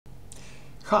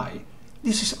Hi,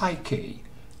 this is IK.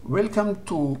 Welcome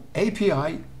to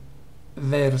API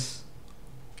Verse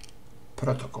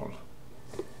Protocol.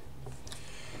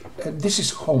 This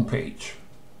is homepage.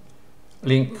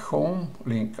 Link home,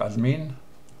 link admin,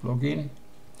 login.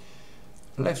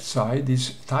 Left side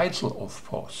is title of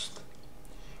post.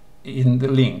 In the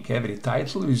link, every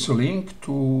title is a link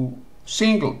to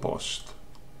single post.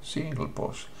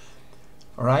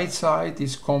 Right side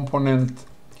is component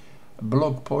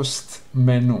blog post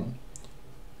menu.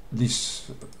 This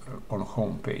on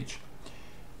home page.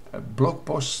 Blog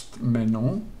post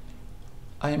menu.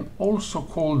 I'm also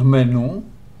called menu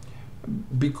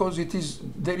because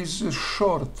there is a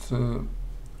short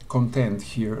content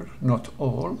here, not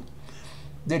all.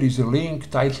 There is a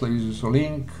link, title is a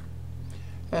link,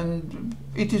 and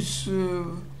it is a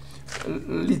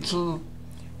little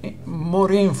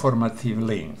more informative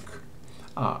link.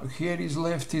 Here is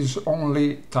left is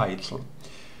only title,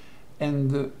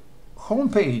 and the home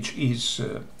page is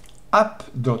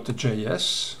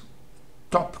app.js,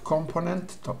 top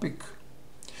component, topic,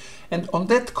 and on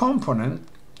that component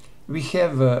we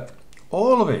have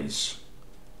always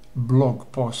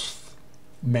blog post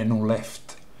menu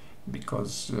left,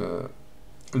 because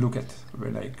look at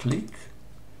when I click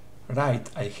right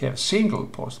I have single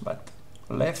post, but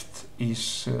left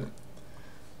is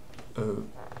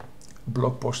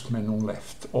blog post menu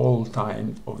left all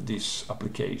time of this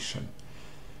application.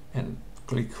 And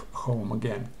click home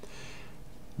again.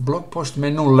 Blog post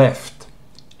menu left,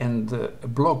 and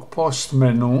blog post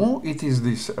menu, it is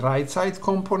this right side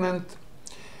component.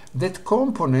 That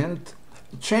component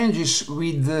changes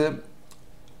with the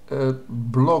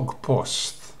blog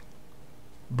post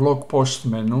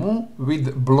menu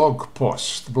with blog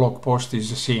post. Blog post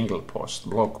is a single post,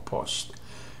 blog post.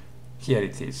 Here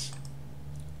it is.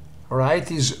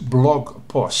 Right is blog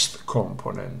post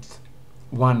component.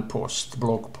 One post,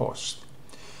 blog post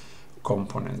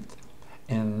component,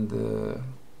 and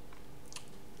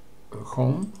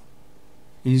home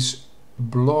is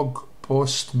blog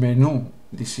post menu.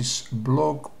 This is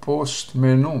blog post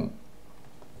menu.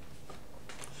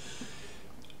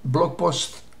 Blog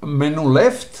post menu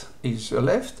left is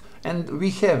left, and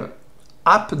we have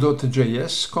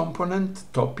app.js component,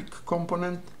 topic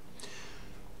component.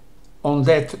 On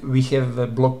that we have a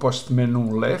blog post menu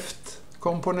left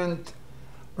component.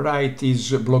 Right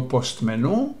is blog post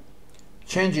menu,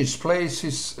 changes place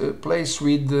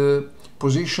with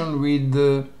position with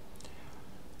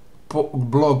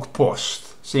blog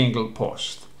post, single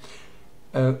post.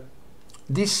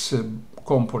 This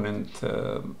component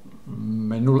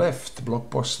menu left, blog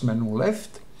post menu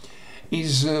left,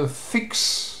 is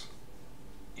fix.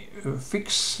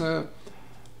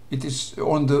 It is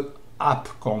on the app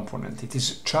component. It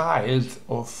is child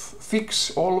of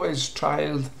fix, always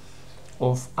child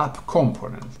of app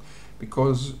component.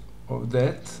 Because of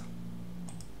that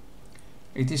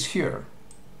it is here.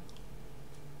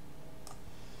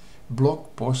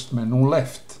 Blog post menu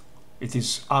left. It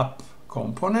is app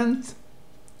component.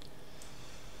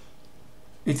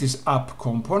 It is app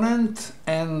component,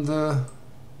 and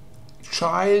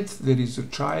child, there is a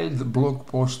child blog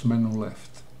post menu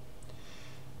left.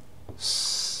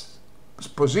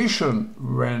 Position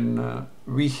when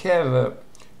we have a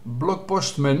blog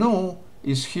post menu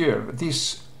is here,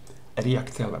 this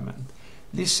React element.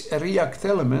 This React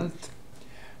element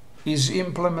is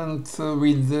implemented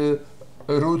with the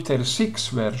router 6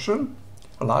 version,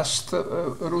 last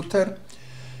router,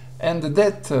 and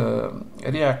that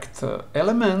React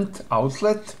element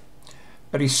outlet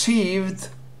received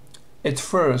at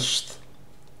first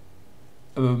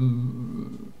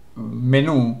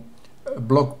menu,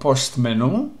 blog post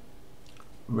menu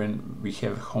when we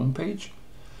have home page,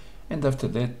 and after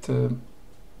that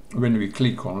when we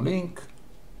click on link,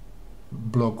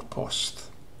 blog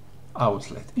post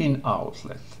outlet, in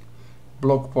outlet,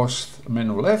 blog post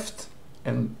menu left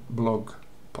and blog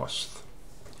post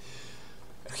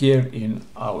here in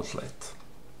outlet.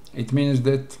 It means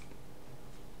that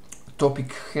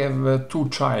topic have two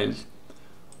child.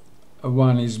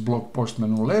 One is blog post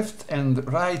menu left, and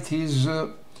right is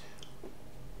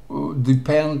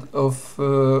depend of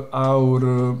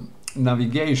our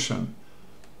navigation.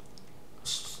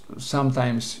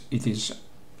 Sometimes it is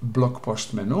blog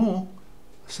post menu,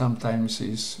 sometimes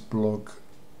is blog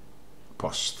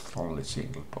post, only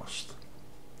single post.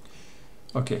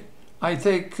 Okay, I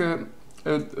take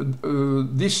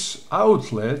this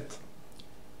outlet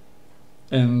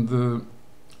and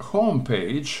home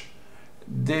page.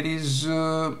 There is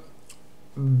a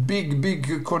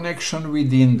big connection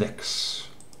with index.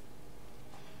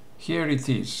 Here it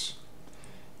is,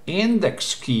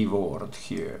 index keyword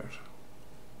here.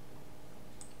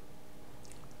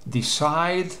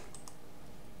 decide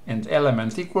and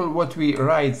element equal, what we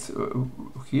write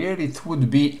here, it would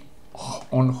be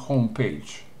on home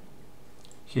page.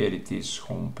 Here it is,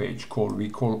 home page, we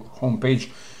call home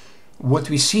page what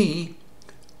we see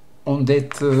on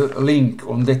that link,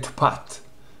 on that path,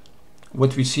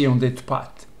 what we see on that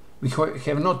path. We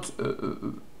have not,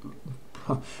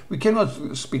 we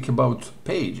cannot speak about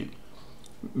page.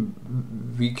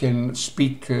 We can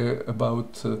speak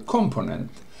about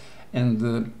component,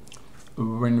 and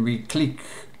when we click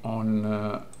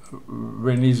on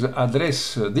when is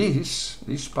address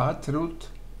this path root,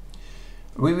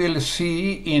 we will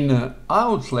see in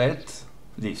outlet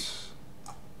this,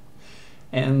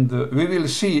 and we will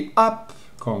see up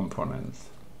component,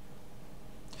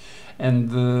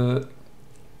 and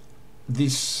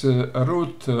this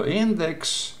root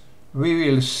index, we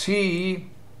will see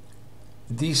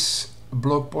this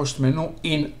blog post menu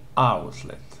in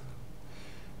outlet,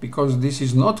 because this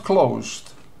is not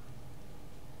closed,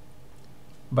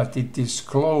 but it is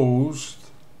closed,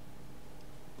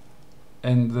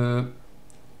 and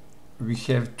we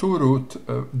have two root.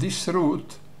 This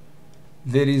root,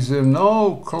 there is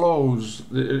no close,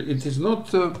 it is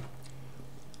not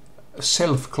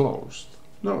self-closed,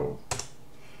 no,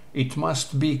 it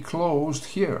must be closed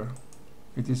here,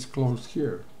 it is closed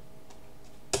here.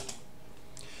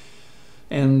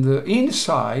 And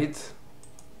inside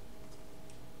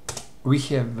we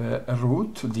have a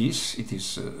root, this, it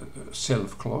is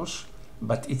self-close,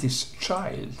 but it is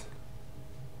child.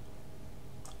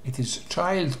 It is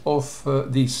child of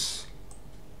this.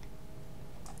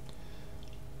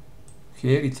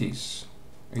 Here it is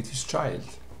child,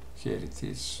 here it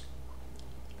is.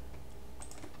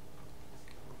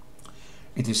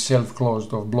 It is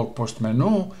self-closed of blog post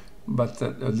menu, but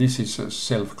this is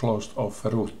self-closed of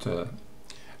root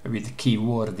with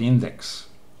keyword index.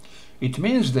 It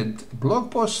means that blog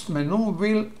post menu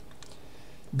will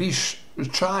be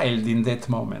child in that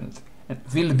moment, and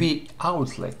will be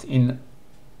outlet in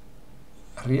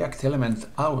React element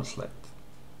outlet,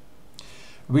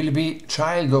 will be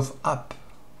child of up.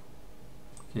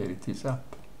 Here it is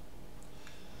up.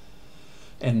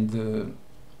 And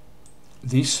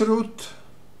this root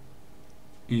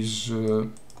is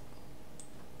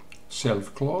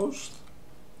self-closed.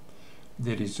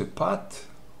 There is a path.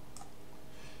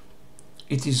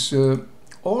 It is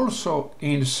also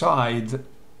inside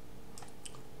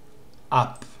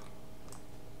up,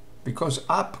 because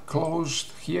up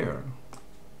closed here.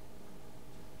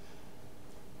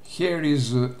 Here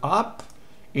is up,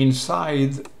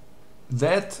 inside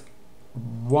that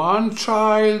one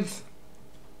child,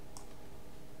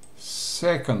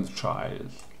 second child.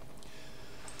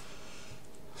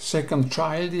 Second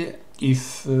child,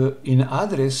 if in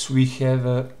address we have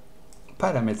a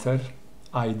parameter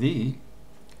ID,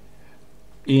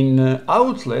 in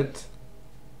outlet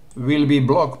will be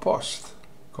blog post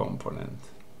component.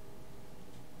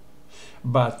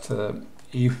 But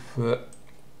if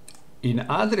in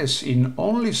address in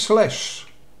only slash,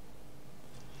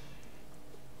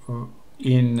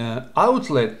 in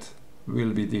outlet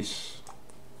will be this.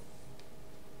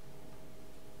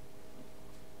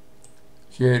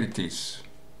 Here it is.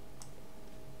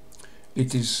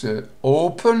 It is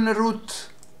open root,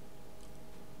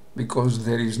 because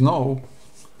there is no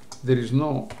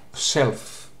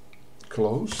self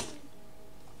closed,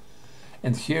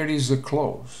 and here is a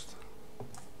closed.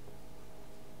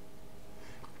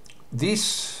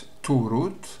 These two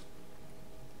root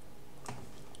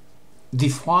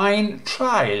define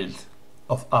child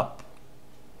of up.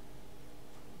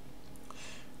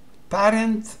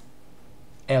 Parent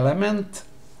element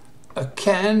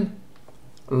can,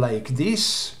 like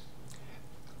this,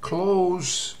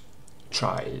 close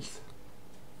child.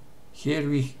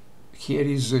 Here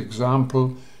is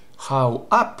example how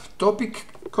up topic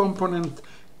component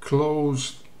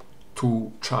closed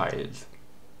to child.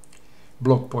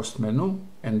 Blog post menu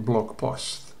and blog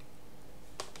post.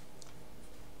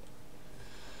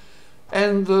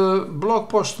 And the blog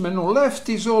post menu left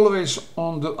is always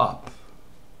on the up,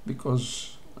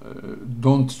 because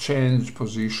don't change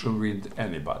position with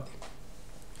anybody.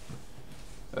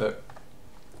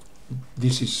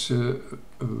 This is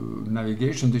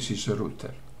navigation, this is a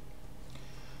router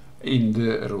in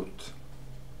the root.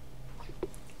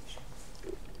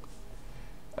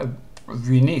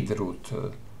 We need root.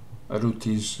 Root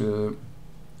is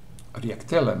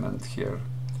React element here.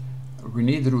 We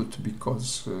need root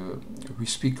because we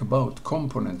speak about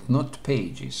component, not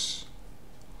pages.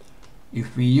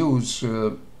 If we use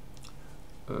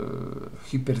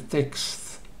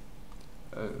hypertext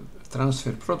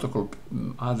transfer protocol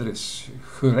address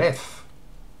href,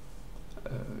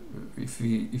 if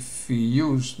if we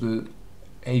use the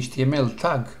HTML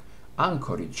tag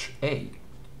anchorage A,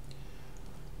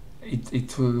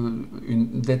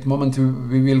 in that moment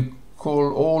we will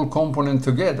call all components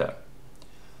together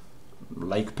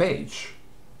like page,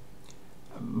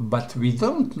 but we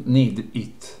don't need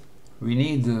it. We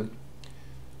need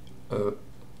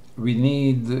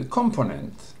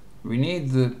component. We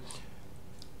need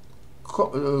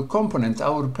component.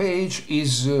 Our page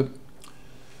is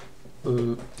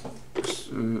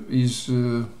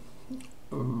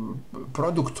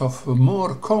product of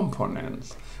more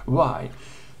components. Why?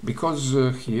 Because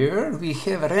here we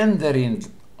have rendering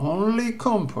only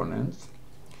component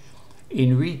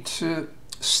in which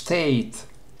state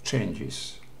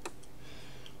changes.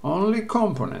 Only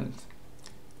component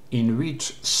in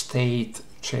which state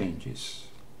changes.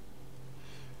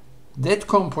 That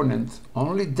component,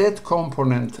 only that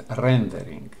component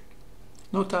rendering,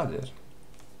 not other.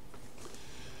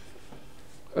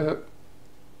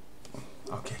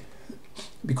 Okay,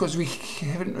 because we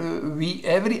have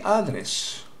every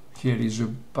address. Here is a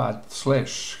path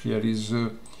slash. Here is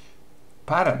a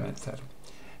parameter.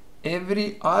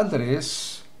 Every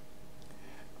address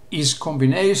is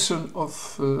combination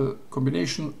of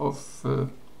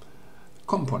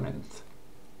component.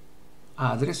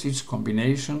 Address is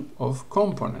combination of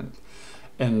component,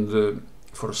 and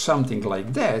for something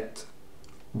like that,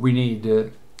 we need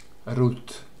a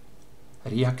root.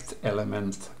 React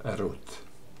element root.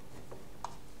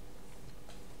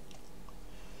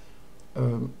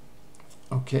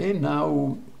 Okay,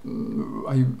 now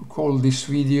I call this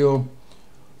video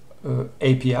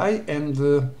API,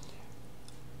 and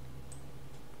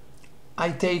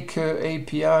I take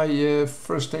API,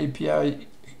 first API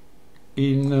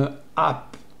in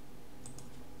app.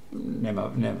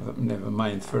 Never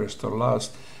mind first or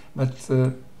last, but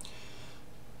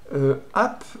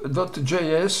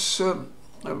app.js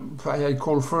I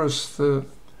call first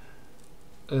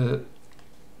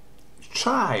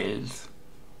child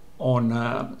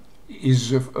on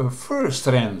is a first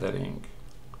rendering,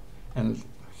 and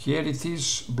here it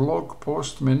is blog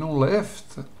post menu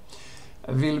left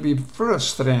will be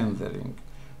first rendering.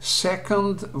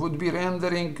 Second would be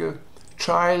rendering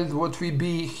child what we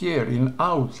be here in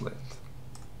outlet,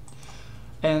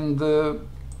 and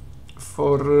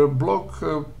for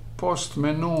blog post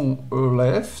menu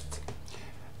left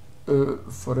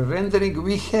for rendering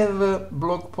we have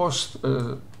blog post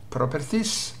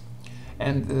properties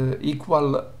and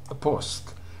equal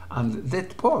post, and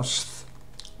that post,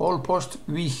 all post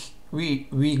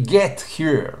we get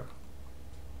here.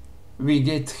 We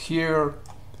get here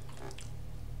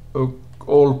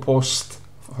all post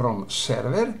from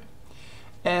server,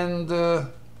 and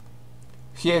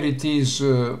here it is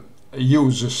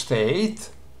use state.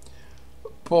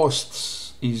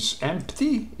 Posts is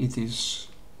empty. It is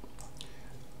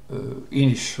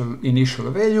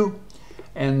initial value,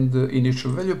 and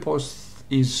initial value post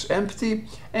is empty,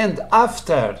 and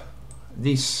after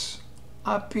this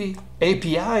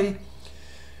API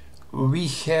we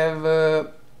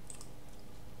have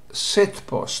set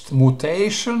post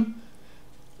mutation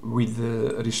with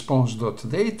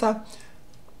response.data,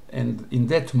 and in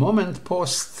that moment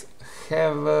post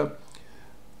have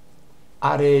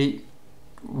array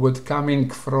what coming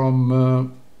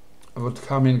from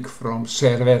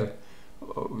server,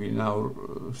 in our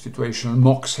situation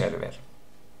mock server.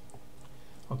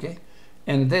 Okay,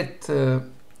 and that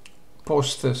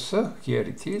post, here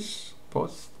it is,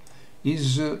 post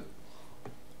is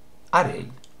array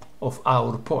of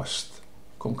our post.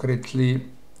 Concretely,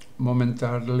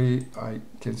 momentarily, I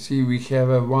can see we have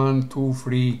a 1, 2,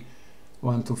 3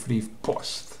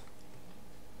 post.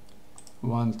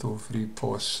 1, 2, 3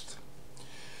 post.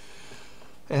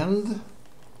 And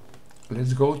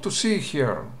let's go to see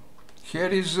here. Here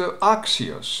is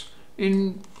Axios.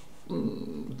 In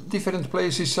different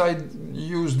places I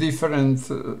use different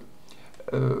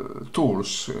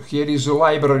tools. Here is a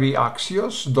library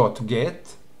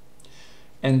axios.get,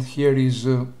 and here is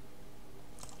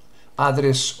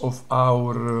address of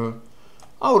our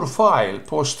file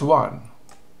post1,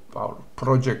 our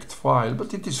project file,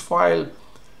 but it is file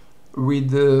with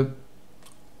the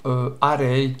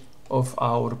array of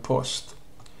our post.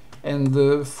 And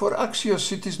for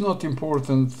Axios it is not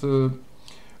important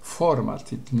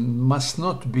format. It must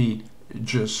not be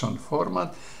JSON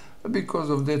format. Because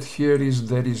of that,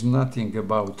 there is nothing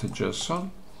about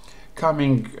JSON.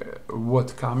 Coming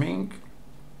what coming,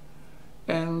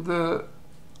 and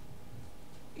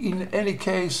in any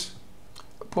case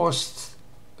post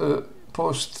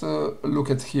look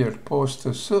at here, post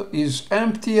is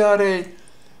empty array.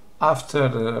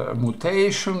 After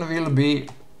mutation will be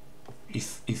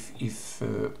if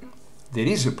there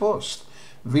is a post,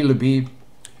 will be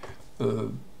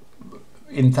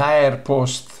entire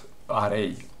post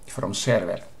array from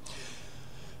server.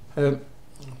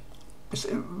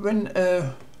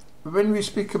 When we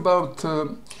speak about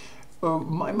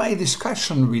my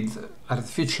discussion with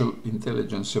artificial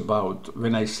intelligence about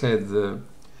when I said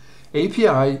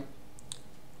API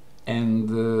and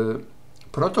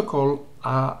protocol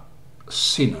are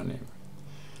synonym.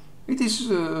 It is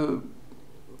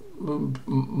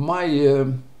my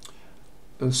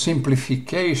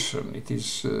simplification. It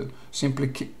is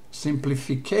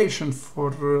simplification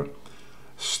for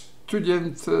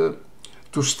student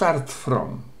to start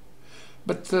from.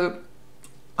 But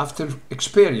after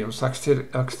experience, after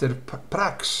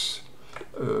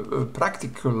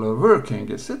practical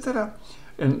working, etc.,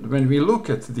 and when we look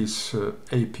at this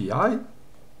API,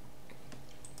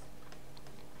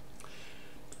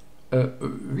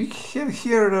 we have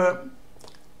here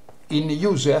in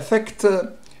use effect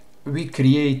we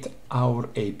create our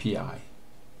API,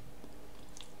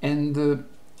 and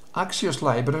Axios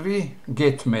library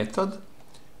get method,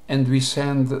 and we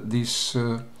send this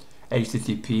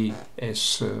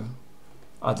HTTPS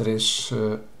address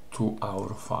to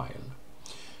our file.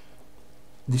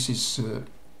 This is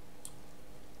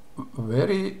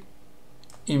very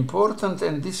important,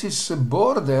 and this is a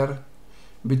border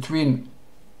between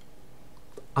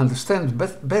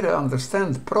better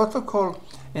understand protocol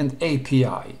and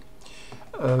API.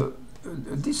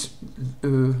 This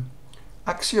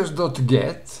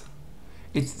Axios.get,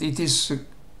 it is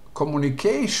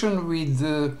communication with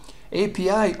the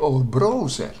API or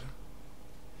browser,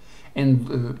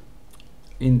 and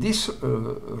in this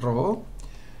row,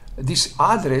 this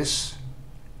address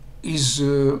is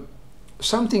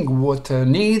something what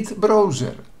need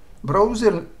browser.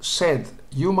 Browser said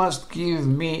you must give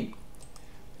me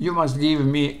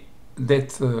that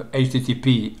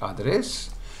HTTP address,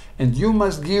 and you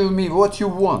must give me what you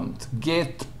want: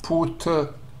 get, put,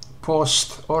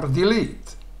 post, or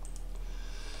delete.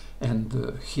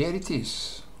 And here it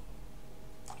is.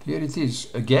 Here it is,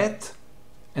 a get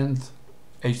and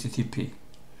HTTP.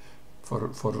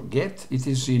 For get, it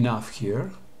is enough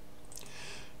here.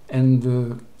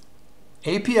 And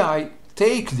API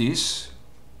take this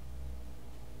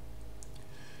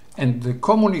and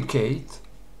communicate,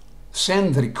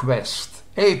 send request.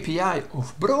 API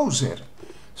of browser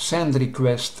send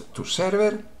request to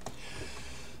server.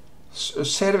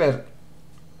 Server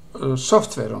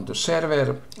software on the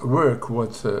server work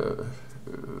what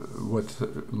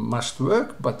must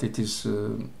work, but it is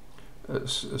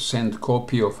send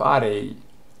copy of array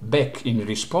back in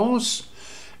response,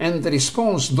 and the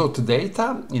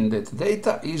response.data, in that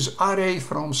data is array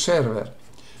from server.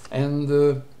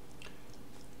 And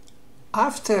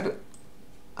after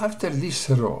this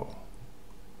row,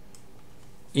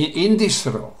 in this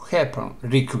row happen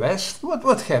request.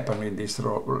 What happened in this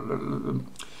row?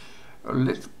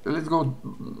 Let's go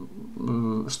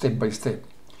step by step.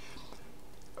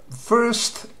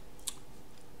 First,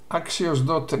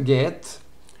 Axios.get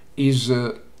is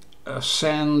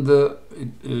send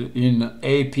in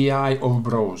API of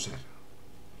browser.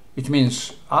 It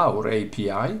means our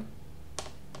API.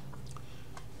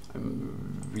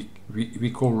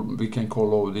 We can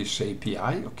call all this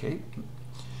API, okay?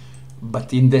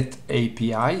 But in that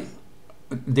API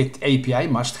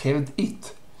must have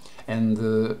it, and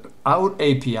our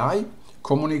API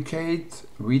communicate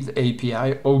with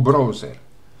API of browser.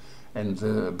 And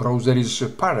browser is a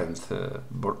parent.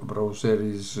 Browser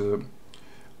is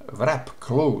wrap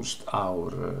closed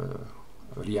our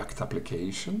React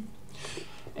application,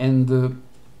 and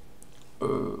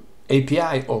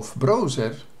API of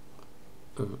browser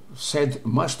said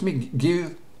must me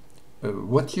give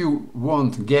what you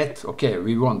want. Get, okay,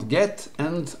 we want get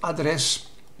and address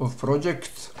of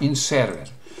project in server,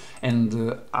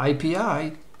 and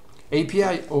API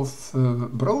of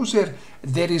browser,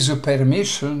 there is a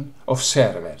permission of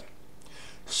server.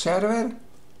 Server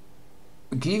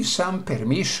gives some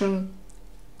permission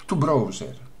to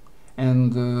browser,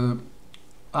 and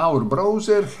our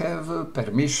browser have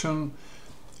permission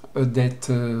that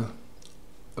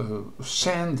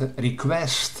send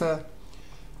request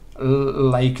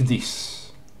like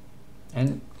this,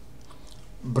 and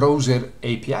browser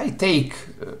API take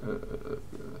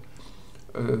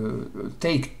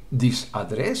this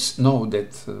address, know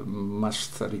that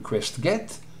must request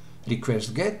get,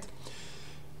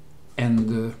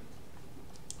 and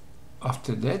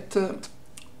after that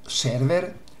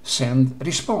server send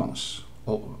response.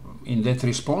 In that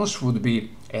response would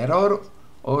be error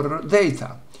or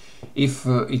data. If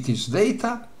it is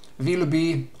data, will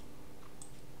be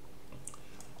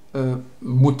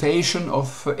mutation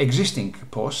of existing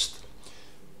post.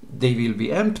 They will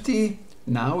be empty.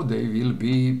 Now they will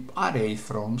be array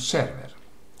from server.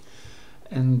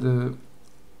 And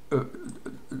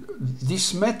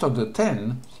this method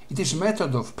 10, it is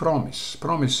method of promise.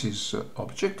 Promise is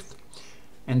object,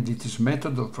 and it is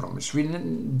method of promise. We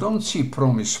don't see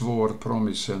promise word,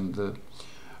 promise, and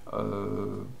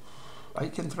I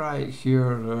can try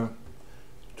here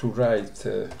to write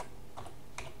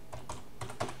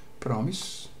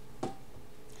promise,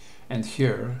 and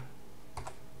here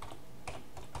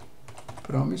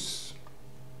promise,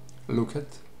 look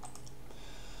at,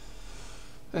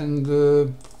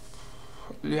 and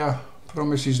yeah,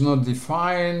 promise is not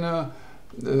defined.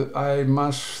 I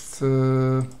must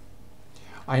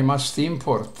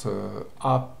import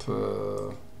app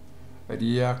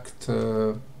React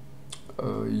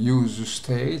use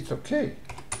state. Okay,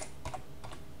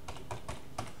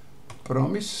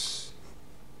 promise,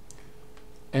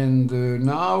 and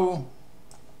now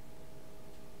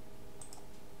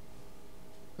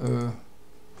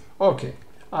okay,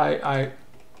 I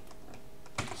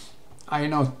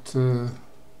not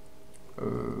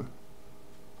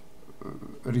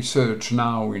research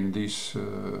now in this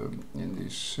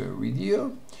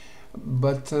video,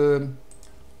 but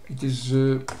it is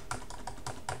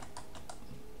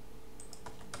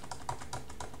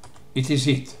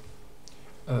it.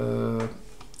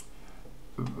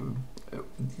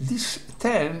 This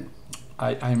 10,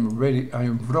 I'm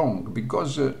wrong,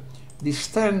 because this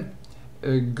 10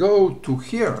 go to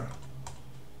here,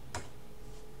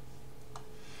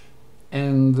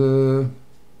 and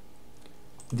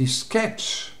the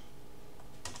sketch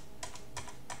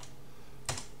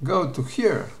go to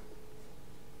here,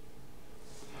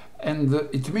 and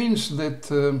it means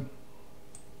that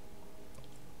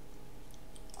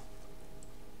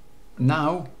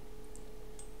now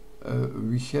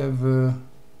we have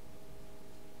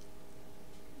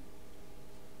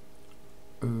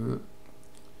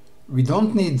we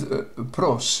don't need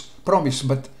promise,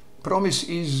 but promise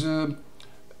is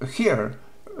here.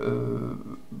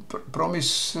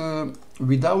 Promise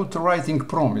without writing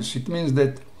promise. It means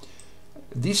that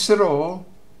this row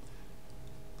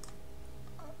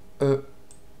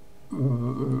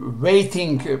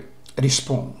waiting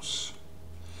response,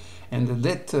 and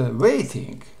that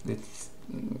waiting, that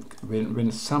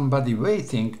when somebody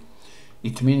waiting,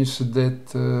 it means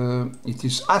that it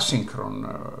is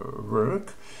asynchronous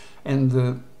work,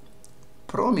 and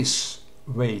promise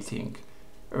waiting.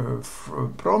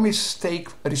 Promise take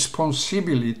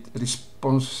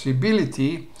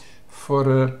responsibility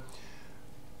for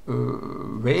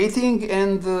waiting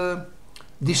and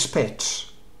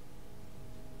dispatch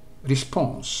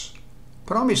response.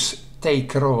 Promise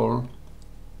take role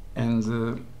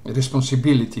and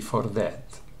responsibility for that.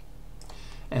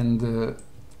 And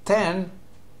 10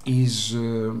 is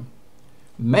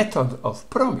method of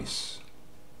promise.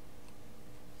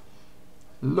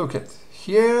 Look at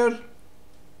here.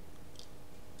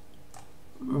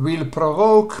 Will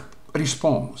provoke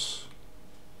response.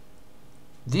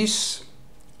 This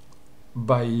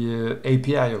by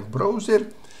API of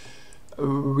browser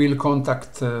will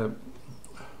contact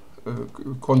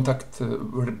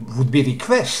would be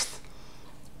request,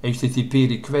 HTTP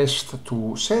request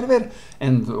to server,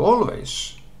 and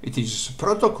always it is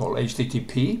protocol,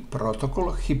 HTTP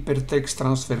protocol, hypertext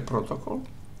transfer protocol.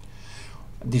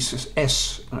 This is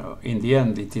S, in the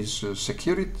end it is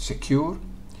secure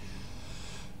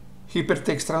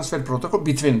hypertext transfer protocol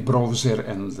between browser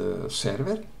and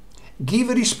server. Give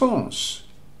response.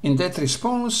 In that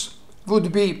response would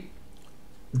be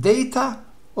data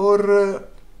or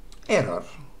error.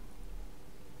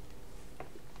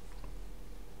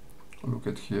 Look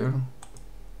at here.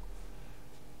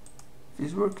 It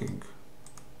is working.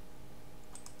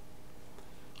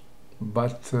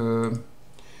 But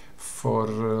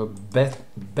for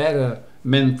better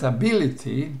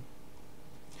mentability,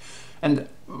 and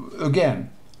again,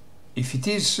 if it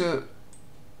is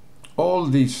all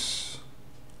this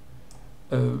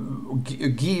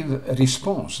give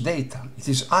response data, it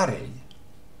is array,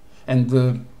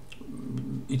 and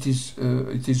it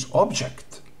is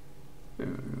object.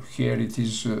 Here it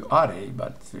is array,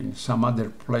 but in some other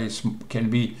place can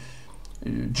be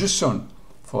JSON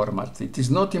format. It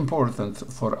is not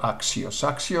important for Axios.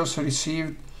 Axios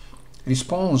received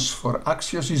response for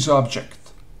Axios is object.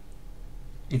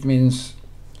 It means,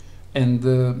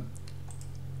 and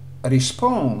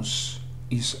response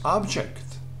is object.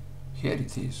 Here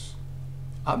it is,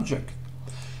 object.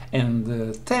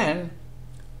 And 10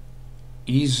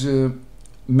 is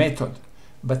method.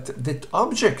 But that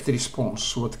object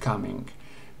response what coming,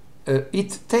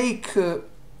 it take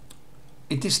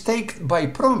it is taken by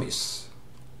promise,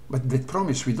 but that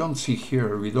promise we don't see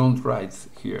here, we don't write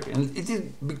here, and it is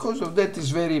because of that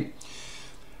is very,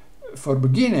 for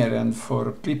beginner and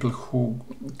for people who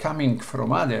coming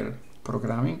from other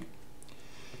programming,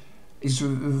 is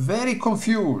very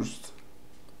confused.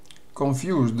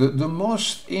 The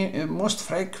most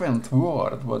frequent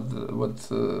word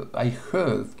what I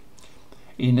heard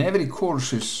in every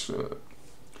course is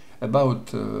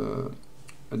about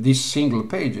this single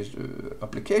pages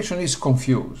application is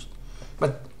confused.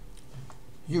 But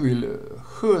you will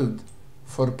heard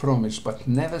for promise, but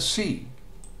never see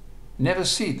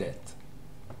that.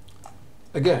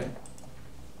 Again,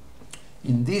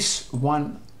 in this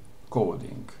one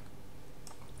coding,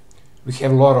 we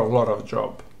have a lot of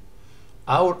job.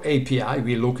 Our API,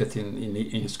 we look at in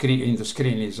the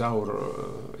screen is our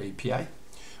API.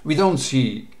 We don't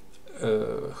see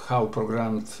how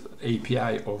programmed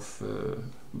API of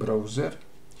browser,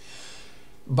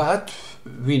 but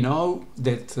we know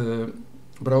that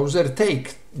browser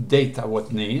take data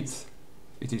what needs.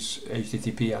 It is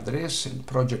HTTP address and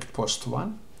project post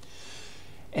one,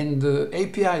 and the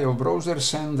API of browser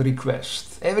send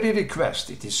request. Every request,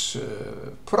 it is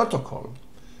protocol,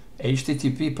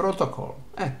 HTTP protocol.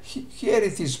 Here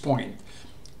it is point.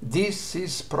 This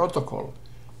is protocol.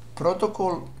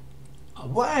 Protocol.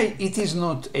 Why it is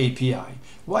not API?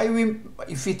 Why we,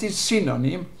 if it is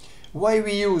synonym, why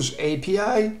we use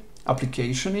API,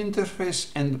 application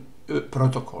interface, and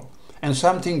protocol, and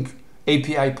something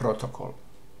API protocol.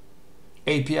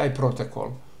 API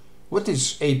protocol. What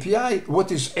is API?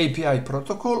 What is API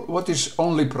protocol? What is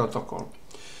only protocol?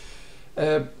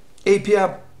 API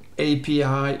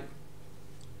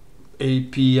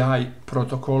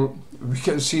protocol. We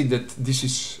can see that this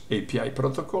is API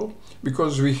protocol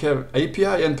because we have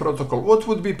API and protocol. What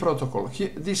would be protocol?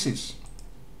 Here, this is.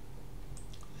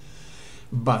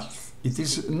 But it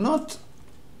is not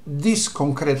this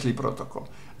concretely protocol.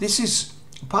 This is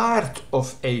part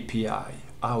of API,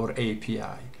 our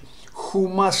API, who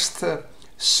must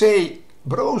say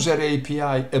browser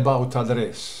API about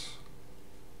address.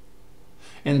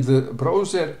 And the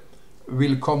browser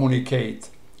will communicate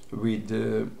with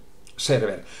the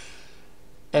server.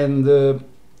 And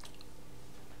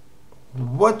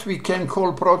what we can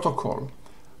call protocol?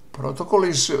 Protocol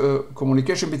is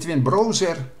communication between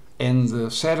browser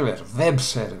and server,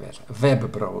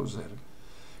 web browser.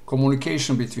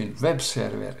 Communication between web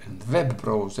server and web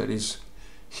browser is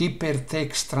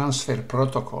hypertext transfer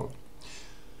protocol.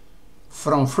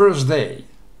 From first day,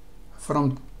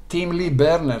 from Tim Lee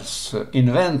Berners,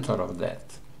 inventor of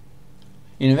that,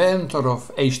 inventor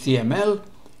of HTML,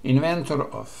 inventor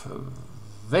of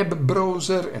web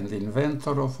browser, and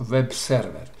inventor of web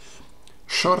server.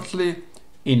 Shortly,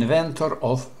 inventor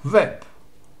of web,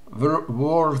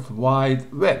 World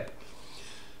Wide Web.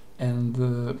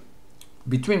 And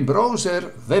between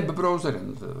browser, web browser,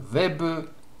 and web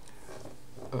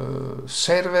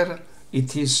server,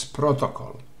 it is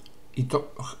protocol.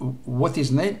 What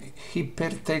is named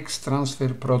hypertext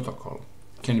transfer protocol.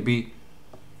 Can be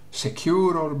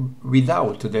secure or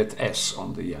without that S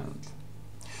on the end.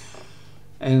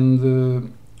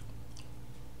 And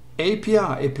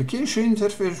API, application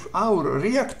interface, our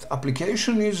React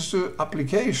application is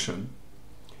application.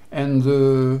 And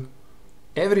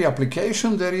every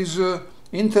application there is a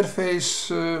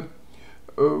interface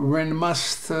when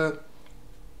must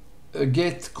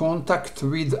get contact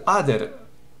with other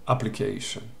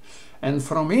application. And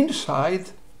from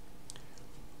inside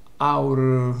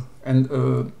our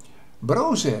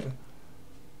browser,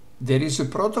 there is a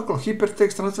protocol,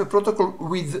 hypertext transfer protocol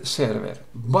with server,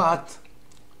 but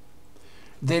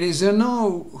there is a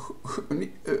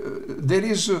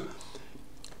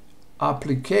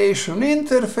application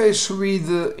interface with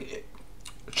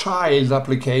child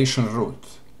application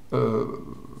root,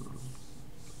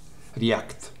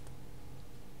 React.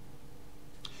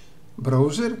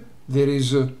 Browser, there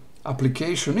is a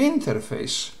application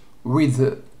interface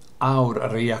with our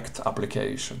React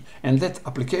application, and that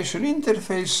application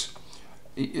interface,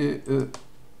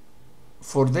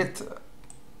 for that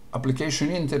application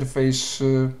interface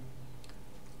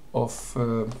of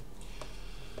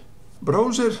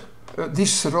browser,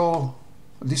 this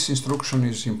instruction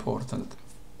is important.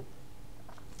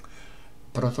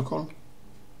 Protocol.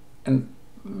 And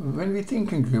when we're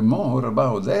thinking more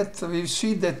about that, we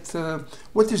see that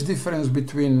what is the difference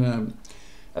between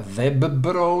a web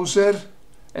browser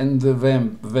and the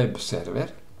web server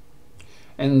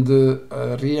and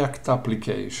the React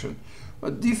application.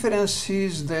 The difference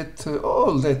is that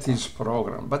all that is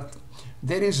programmed, but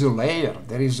there is a layer,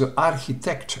 there is an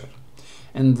architecture.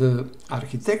 And the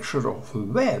architecture of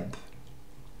web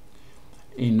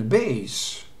In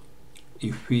base,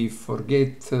 if we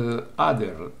forget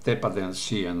other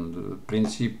dependency and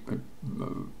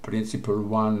principle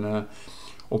one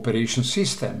operation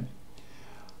system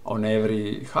on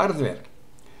every hardware,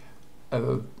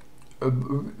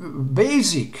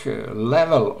 basic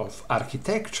level of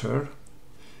architecture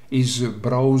is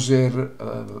browser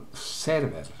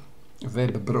server,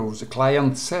 web browser,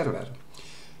 client server,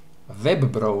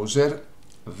 web browser,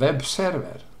 web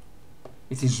server.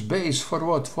 It is based for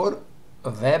what? For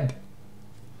web.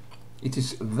 It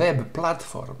is web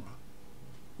platform.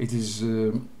 It is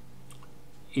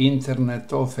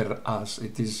internet offer us.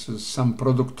 It is some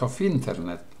product of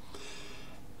internet.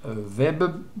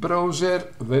 Web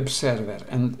browser, web server,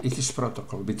 and it is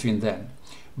protocol between them.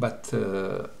 But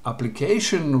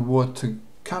application what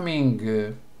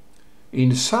coming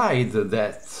inside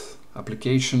that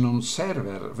application on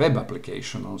server, web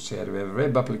application on server,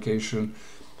 web application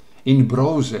in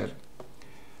browser,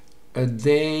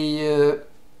 they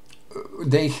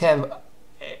have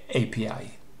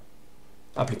API,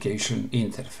 application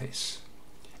interface,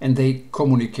 and they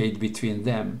communicate between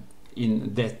them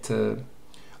in that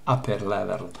upper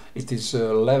level. It is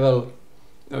a level,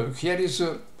 here is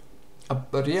a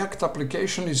React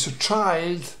application is a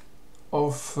child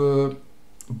of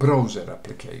browser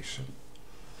application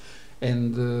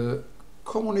and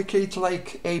communicate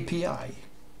like API.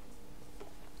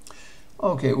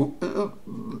 Okay,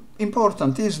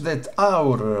 important is that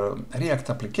our React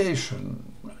application,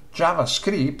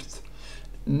 JavaScript,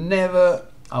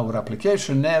 our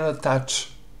application never touch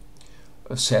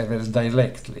servers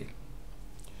directly.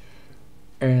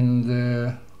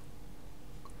 And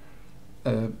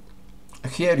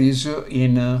here is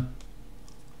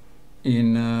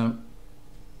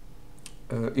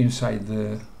inside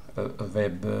the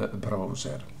web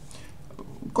browser.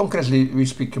 Concretely, we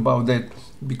speak about that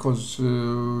because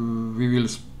we will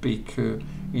speak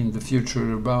in the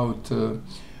future about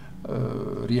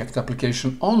React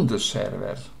application on the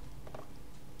server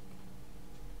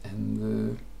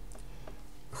and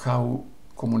how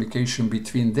communication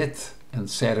between that and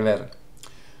server,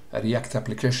 React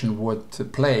application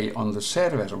would play on the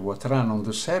server, what run on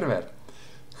the server,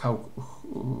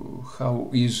 how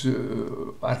is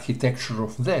architecture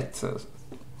of that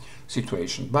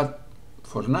situation. But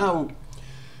for now,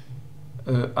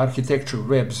 architecture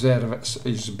web server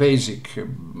is basic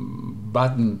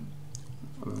button,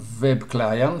 web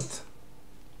client,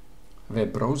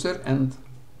 web browser, and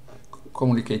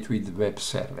communicate with web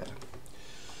server.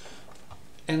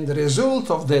 And the result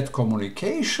of that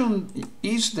communication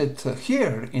is that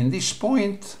here in this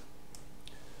point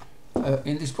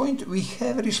we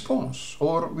have response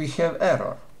or we have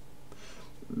error.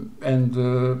 And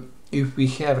if we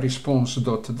have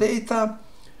response.data,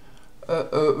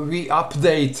 we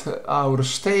update our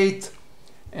state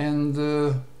and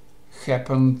will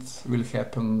happen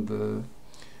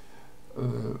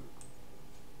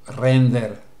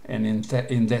render, and in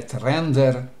that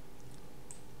render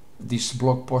this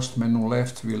blog post menu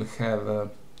left will have a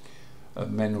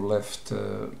menu left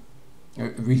will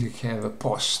have a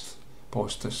posts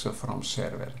from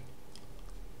server.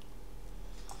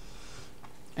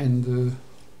 And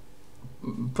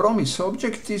promise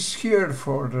object is here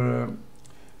for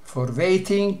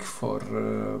waiting for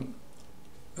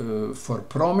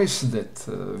promise that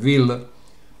will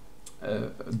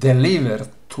deliver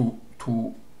to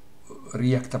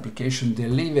React application,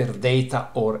 deliver data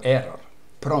or error.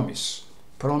 Promise,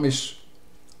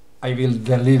 I will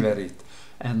deliver it,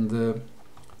 and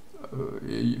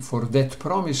for that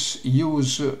promise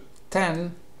use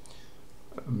 10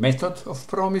 method of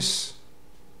promise,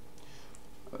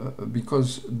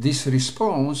 because this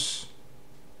response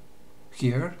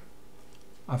here,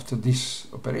 after this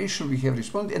operation we have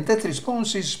response, and that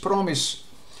response is promise.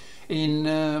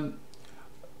 In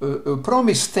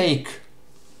promise take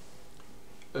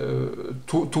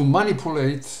to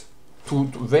manipulate, to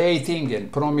waiting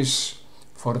and promise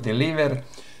for deliver,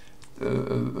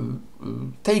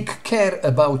 take care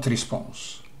about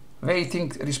response.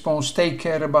 Waiting response, take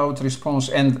care about response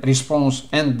and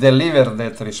deliver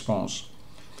that response.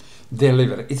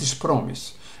 Deliver, it is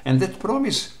promise. And that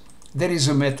promise, there is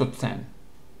a method 10.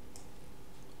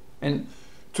 And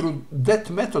through that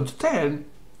method 10,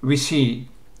 we see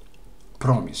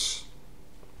promise.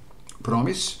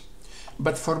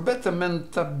 But for better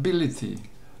mentability,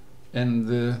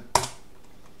 and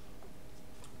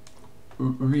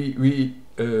we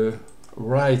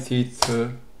write it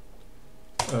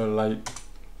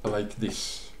like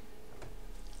this.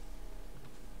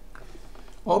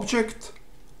 Object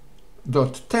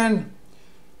dot 10,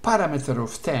 parameter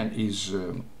of 10 is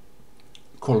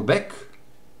callback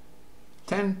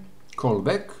 10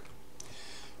 callback.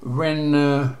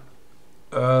 When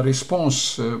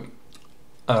response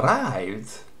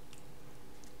arrived,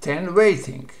 10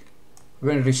 waiting.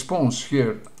 When response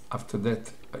here after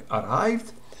that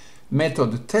arrived,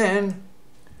 method 10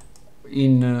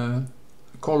 in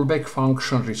callback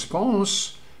function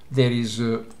response, there is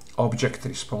object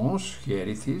response. Here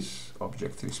it is,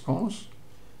 object response.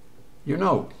 You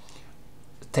know,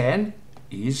 10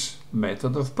 is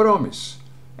method of promise,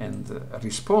 and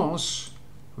response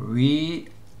we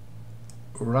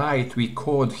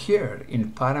code here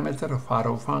in parameter of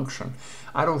arrow function.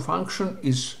 Arrow function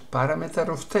is parameter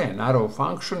of 10. Arrow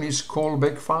function is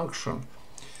callback function.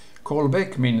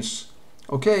 Callback means,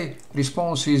 okay,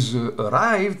 response is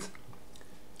arrived,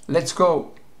 let's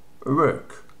go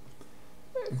work.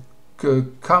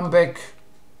 Come back,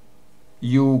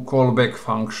 you callback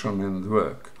function and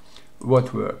work.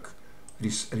 What work?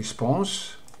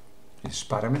 Response is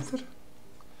parameter.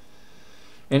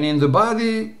 And in the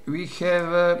body we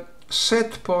have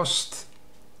set post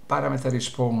parameter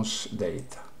response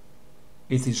data.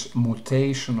 It is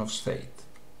mutation of state.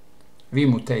 We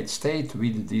mutate state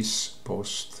with this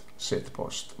post, set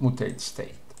post, mutate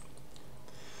state.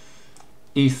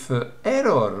 If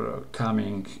error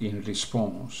coming in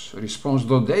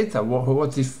response.data,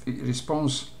 what if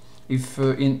response, if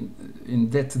in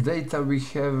that data we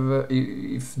have,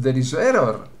 if there is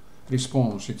error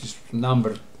response, it is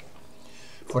number,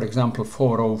 for example,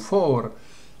 404,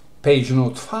 page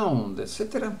not found,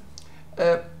 etc.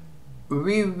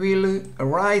 We will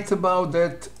write about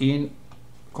that in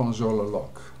console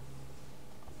log.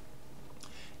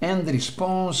 And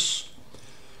response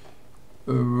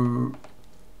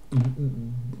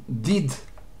did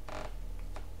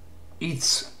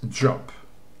its job.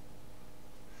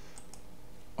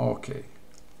 Okay.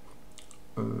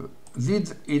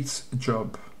 Did its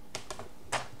job.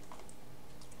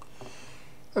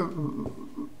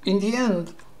 In the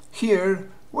end, here,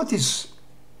 what is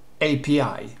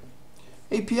API?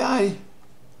 API,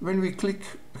 when we click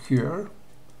here,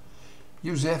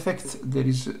 use effect, there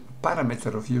is a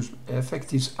parameter of use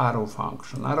effect is arrow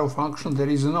function. Arrow function, there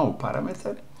is no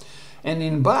parameter. And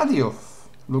in body of,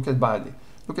 look at body,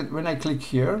 look at when I click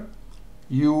here,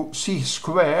 you see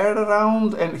square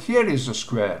around, and here is a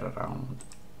square around.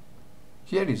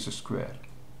 Here is a square.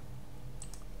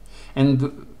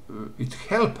 And it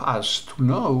helps us to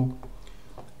know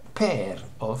pair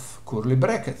of curly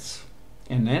brackets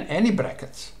and any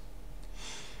brackets.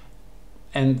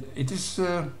 And it is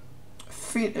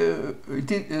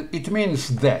it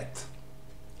means that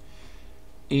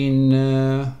in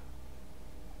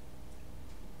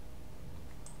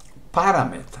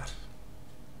parameter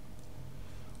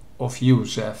of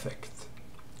use effect,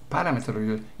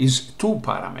 parameter is two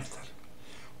parameter.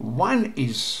 One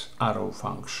is arrow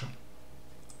function.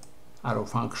 Arrow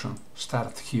function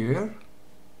start here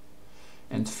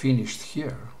and finished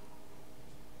here.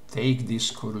 Take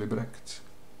this curly brackets.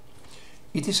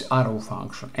 It is arrow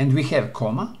function, and we have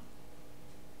comma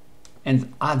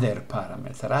and other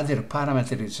parameter. Other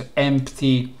parameter is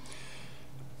empty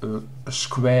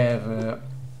square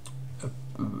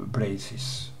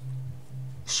braces,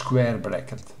 square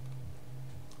bracket.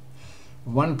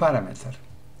 One parameter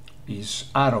is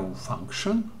arrow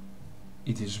function.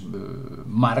 It is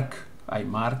I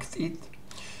marked it,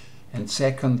 and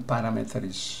second parameter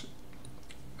is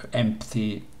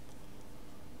empty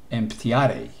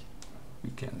array. We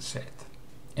can set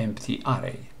empty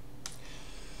array.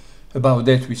 About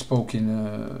that we spoke in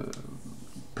a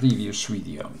previous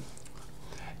video.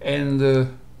 And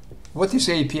what is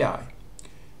API?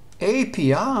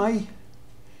 API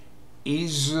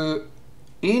is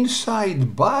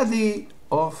inside body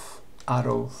of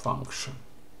arrow function.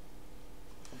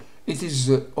 It is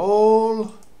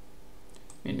all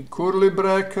in curly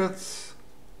brackets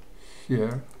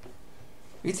here.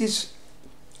 It is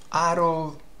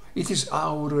arrow. It is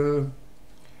our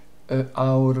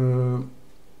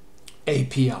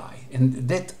API, and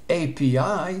that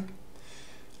API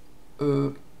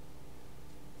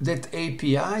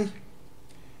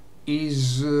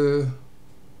is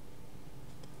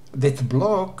that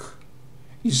block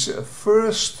is a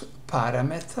first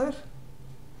parameter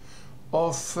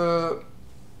of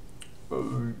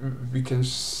we can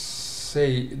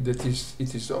say that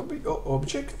it is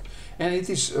object, and it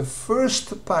is a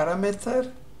first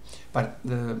parameter, but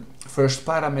the first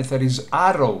parameter is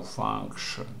arrow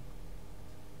function.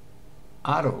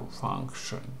 Arrow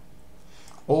function.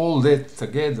 All that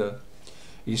together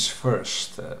is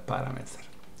first parameter,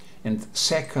 and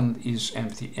second is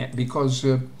empty, because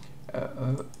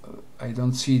I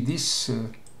don't see this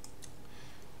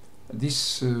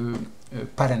this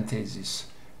parenthesis.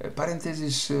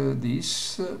 Parenthesis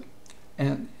this,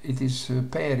 and it is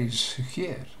pair is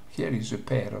here. Here is a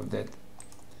pair of that.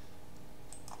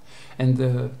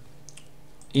 And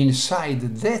inside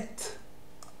that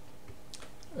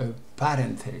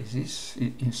parenthesis,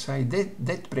 inside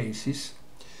that braces,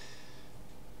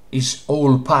 is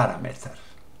all parameter.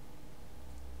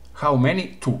 How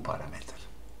many? 2 parameters.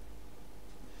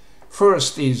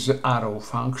 First is arrow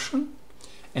function,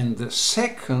 and the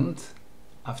second,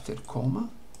 after comma,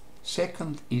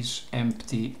 second is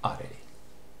empty array.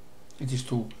 It is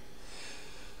 2.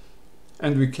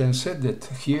 And we can say that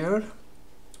here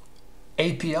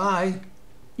API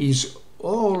is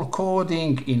all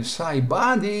coding inside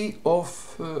body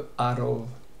of arrow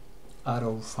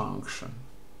function.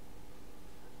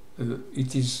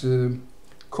 It is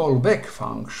callback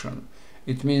function.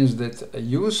 It means that a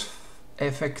use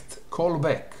effect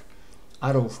callback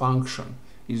arrow function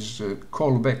is a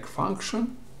callback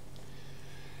function.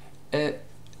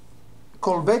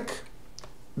 Callback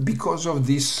because of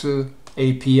this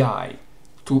API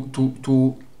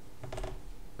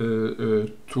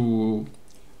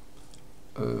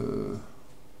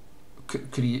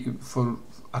for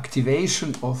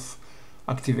activation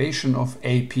of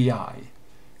API.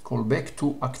 Callback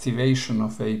to activation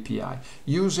of API.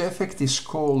 Use effect is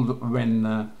called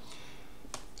when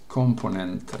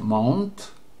component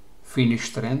mount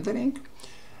finished rendering,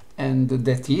 and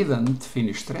that event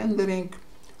finished rendering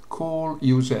call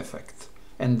use effect,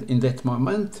 and in that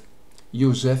moment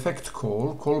use effect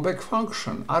call callback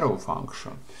function, arrow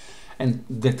function, and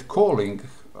that calling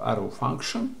arrow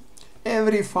function,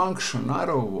 every function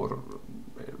arrow or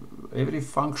every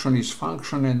function is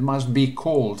function and must be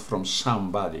called from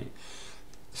somebody.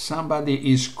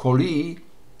 Somebody is callee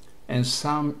and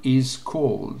some is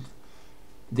called.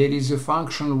 There is a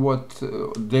function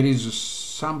there is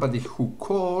somebody who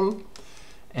call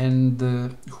and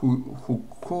who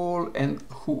call and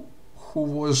who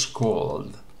was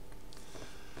called.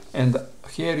 And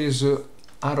here is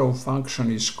arrow function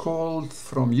is called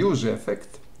from use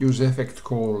effect. Use effect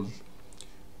call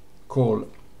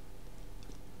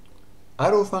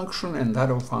arrow function, and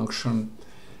arrow function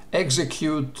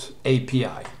execute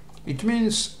API. It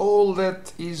means all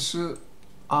that is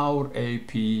our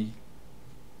API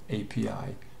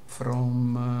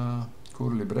from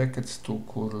curly brackets to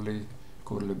curly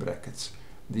brackets.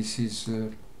 This is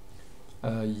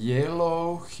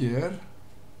yellow here,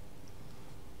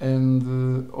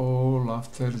 and all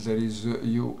after there is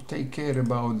you take care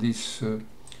about this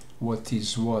what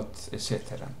is what,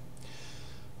 etc.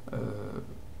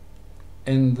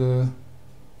 And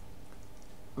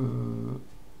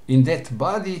in that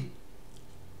body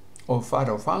of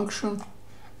arrow function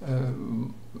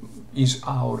is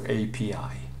our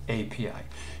API,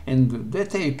 and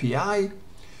that API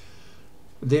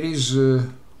there is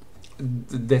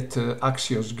that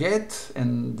Axios get,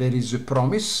 and there is a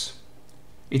promise.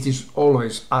 It is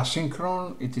always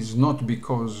asynchron. It is not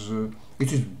because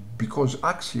it is because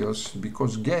Axios,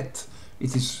 because get,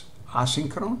 it is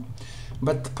asynchron,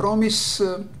 but promise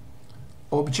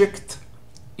object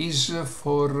is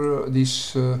for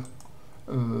this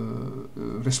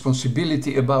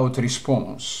responsibility about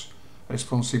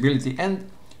responsibility. And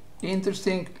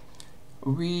interesting,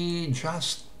 we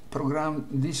just program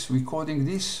this, we coding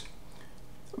this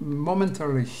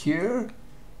momentarily here.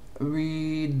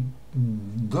 We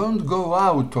don't go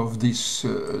out of this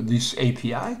this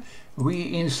API.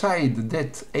 We inside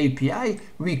that API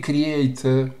we create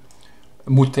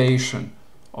mutation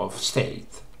of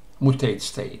state, mutate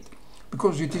state,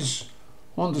 because it is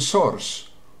on the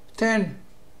source. Then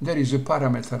there is a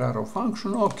parameter arrow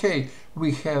function. Okay,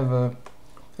 we have a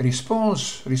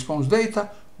response data.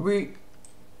 We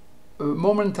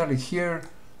momentarily here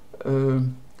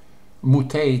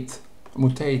mutate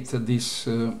this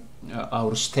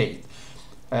our state,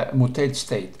 mutate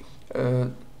state.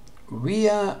 We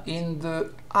are in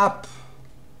the app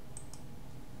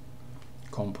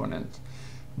component,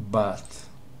 but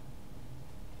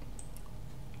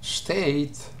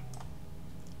state,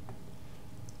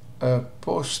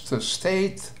 post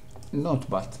state, not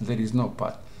but, there is no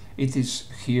but, it is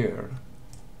here.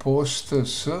 Post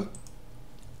s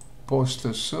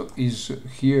is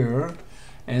here,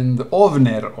 and the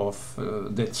owner of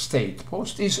that state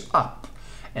post is up,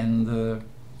 and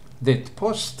that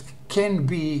post can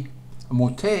be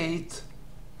mutate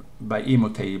by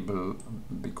immutable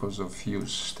because of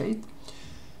use state,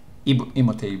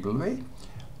 immutable way,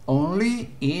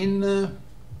 only in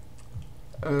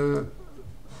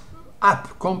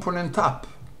app, component app,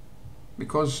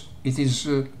 because it is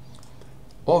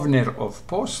owner of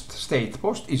post, state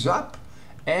post is up,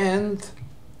 and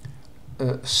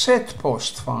set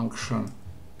post function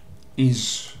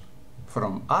is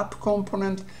from app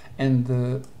component,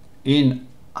 and in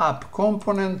app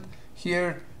component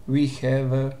here we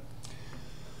have a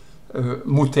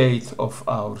mutate of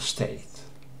our state.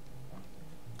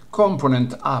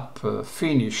 Component app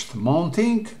finished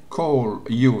mounting, call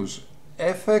use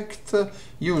effect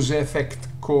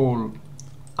call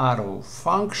arrow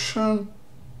function,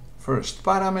 first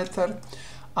parameter,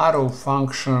 arrow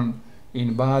function.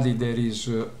 In body there is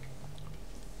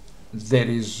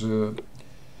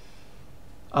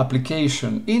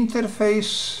application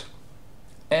interface,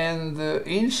 and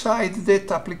inside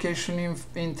that application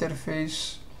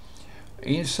interface,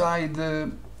 inside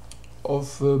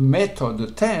of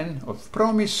method 10 of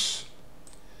promise,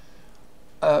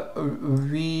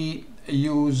 we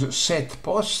use set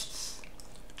posts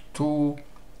to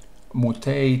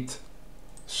mutate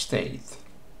state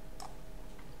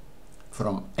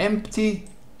from empty.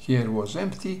 Here was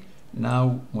empty,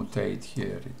 now mutate,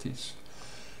 here it is.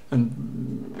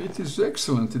 And it is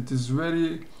excellent. It is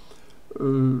very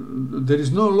there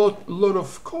is no lot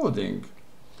of coding.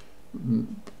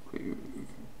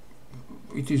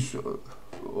 It is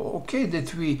okay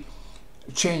that we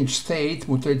change state,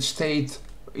 mutate state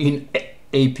in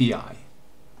API.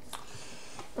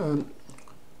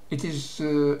 It is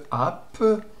up.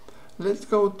 Let's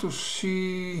go to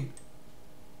see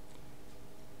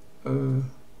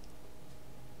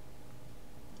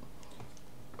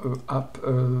up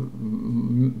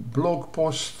blog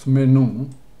post menu.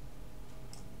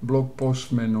 Blog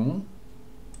post menu.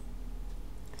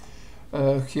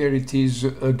 Here it is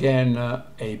again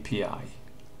API,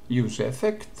 use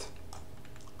effect,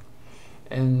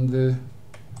 and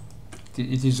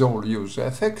it is all use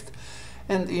effect.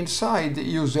 And inside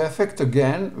use effect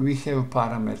again we have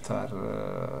parameter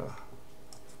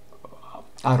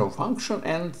arrow function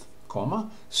and comma,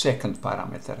 second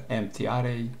parameter empty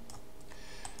array.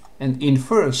 And in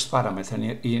first parameter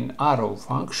in arrow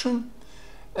function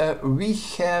we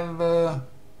have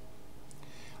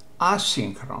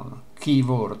asynchron,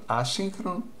 keyword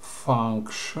asynchron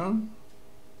function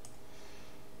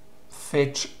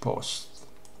fetch post,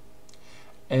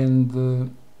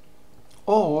 and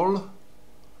all,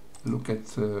 look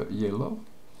at yellow,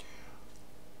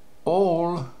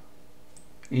 all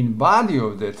in body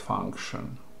of that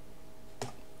function,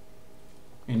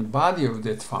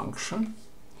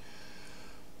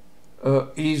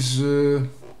 is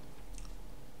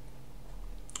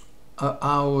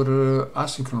our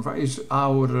asynchron is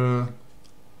our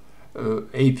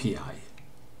API.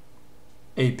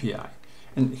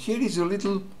 And here is a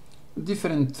little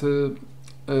different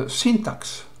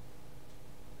syntax,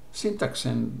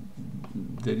 and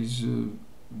there is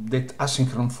that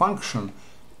asynchron function.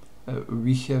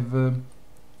 We have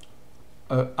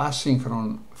a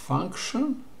asynchron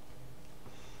function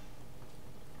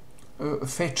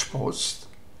fetch post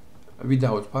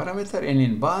without parameter, and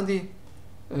in body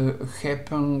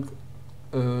happen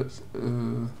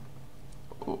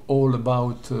all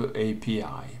about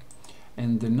API.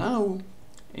 And now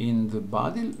in the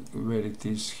body, where it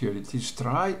is, here it is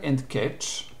try and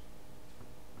catch,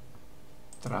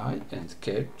 try and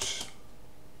catch,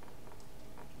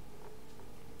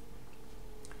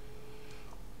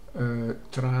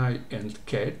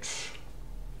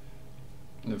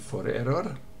 for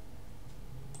error,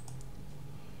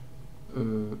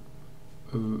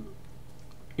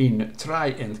 in try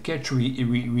and catch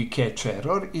we catch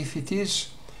error if it is,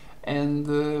 and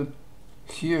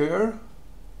here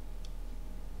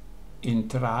in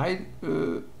try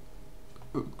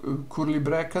curly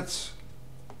brackets,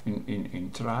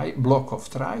 in try, block of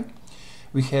try,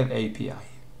 we have API.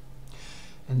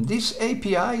 And this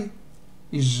API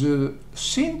is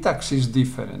syntax is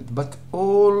different, but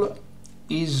all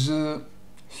is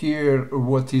here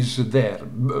what is there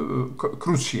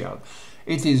crucial.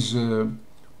 It is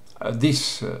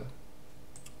this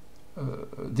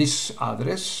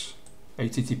address,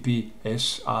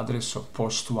 HTTPS address of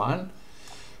post 1,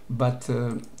 but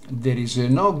there is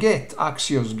no get,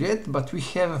 Axios get, but we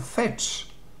have a fetch.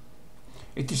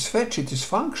 It is fetch, it is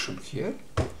function here,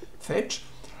 fetch,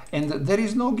 and there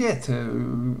is no get.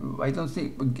 I don't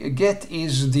think get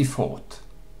is default.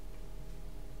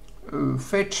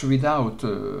 Fetch without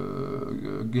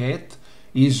get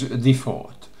is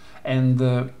default, and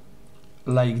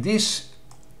like this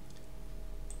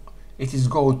it is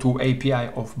go to API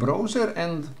of browser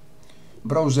and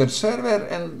browser server,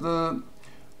 and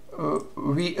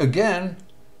we again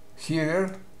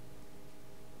here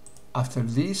after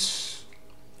this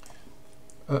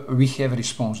we have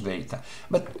response data.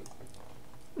 But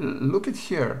look at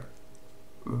here,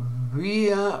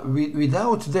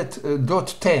 without that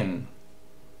dot 10,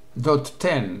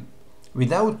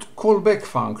 without callback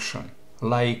function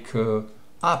like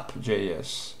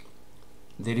app.js,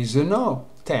 there is no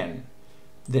 10.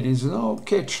 There is no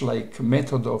catch like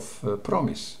method of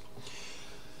promise.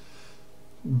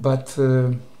 But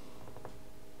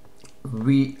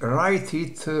we write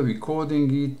it, we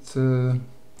coding it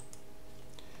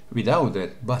without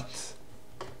that, but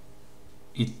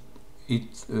it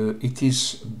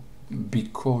is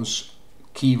because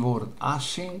keyword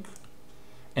async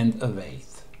and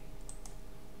await,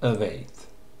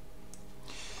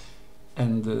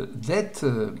 and that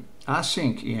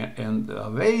async and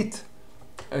await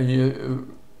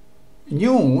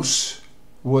news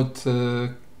what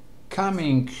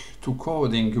coming to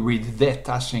coding with that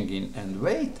async and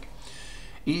wait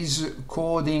is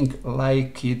coding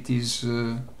like it is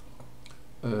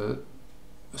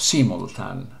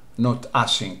simultaneous, not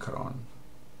asynchron,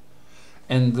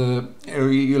 and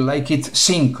you like it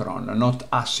synchron, not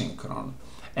asynchron,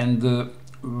 and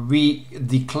we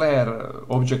declare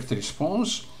object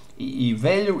response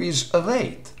value is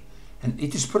await, and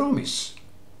it is promise.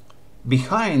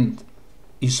 Behind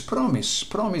is promise.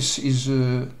 Promise is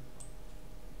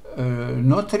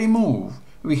not remove.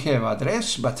 We have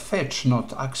address but fetch, not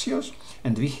Axios,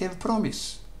 and we have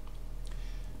promise.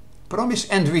 Promise,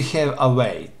 and we have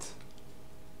await.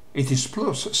 It is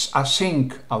plus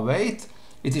async await.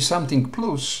 It is something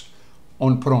plus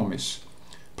on promise.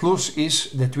 Plus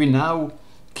is that we now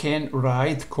can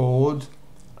write code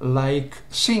like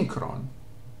synchron,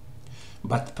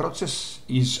 but process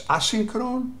is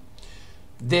asynchron.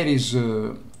 There is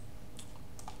a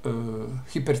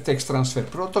hypertext transfer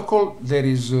protocol. There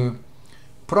is a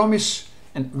promise,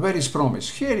 and where is promise?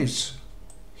 Here is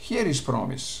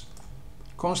promise.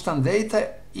 Constant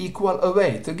data equal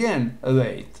await, again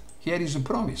await. Here is a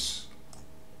promise.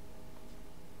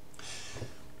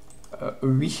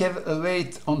 We have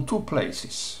await on two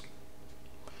places.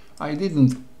 I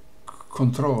didn't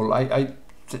control. I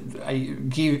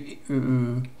give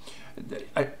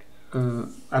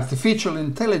artificial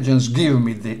intelligence give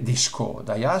me this code.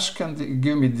 I ask and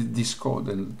give me this code,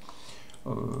 and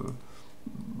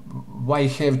why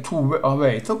have two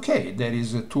await? Okay, there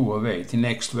is a two await. The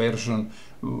next version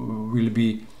will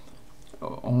be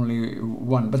only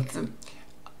one, but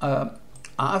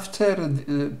after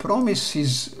the promise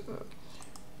is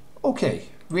okay,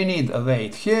 we need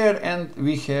await here and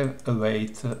we have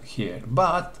await here,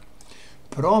 but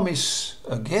promise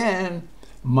again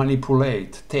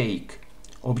manipulate, take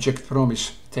object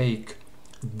promise, take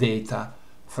data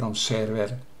from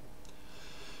server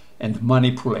and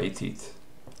manipulate it,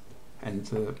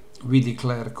 and we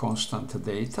declare constant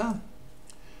data,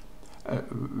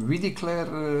 we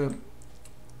declare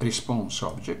response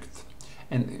object,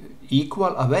 and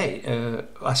equal away,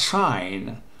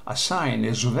 assign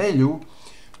as value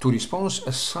to response,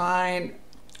 assign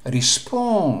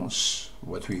response,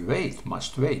 what we wait,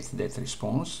 must wait that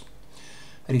response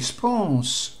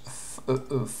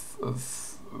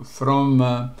from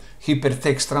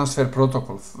hypertext transfer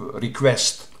protocol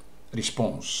request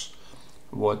response,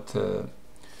 what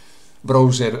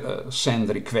browser send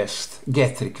request,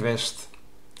 get request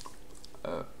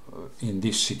in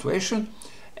this situation,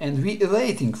 and we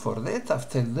waiting for that.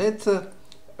 After that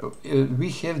we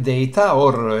have data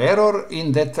or error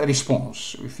in that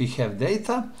response. If we have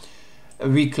data,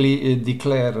 we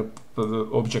declare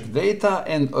object data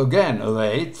and again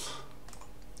await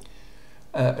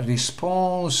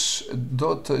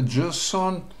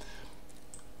response.json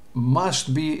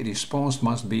response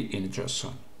must be in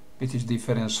JSON. It is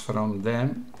difference from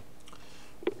them.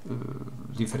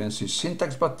 Difference is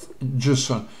syntax, but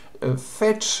JSON.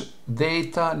 Fetch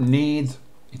data need,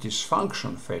 it is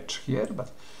function fetch here,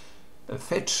 but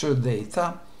fetch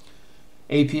data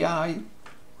API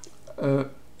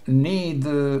need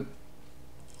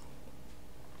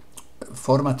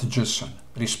format JSON.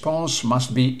 Response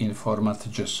must be in format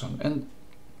JSON, and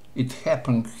it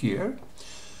happened here.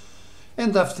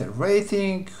 And after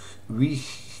waiting, we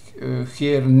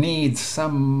here need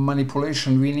some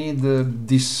manipulation. We need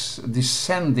this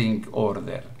descending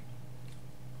order.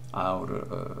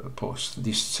 Our post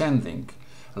descending,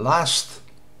 last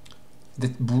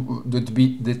that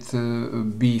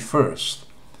be first,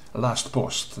 last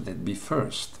post that be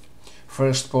first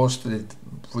post that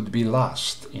would be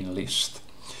last in list.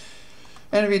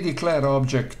 And we declare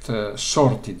object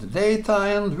sorted data,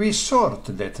 and we sort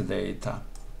that data.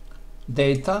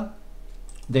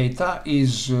 Data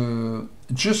is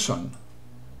JSON.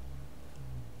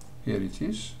 Here it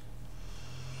is.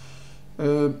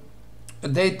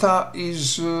 Data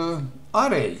is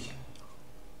array.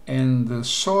 and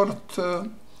sort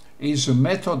is a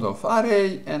method of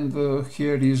array, and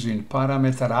here is in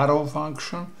parameter arrow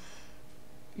function.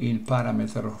 In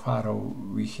parameter of arrow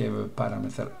we have a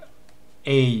parameter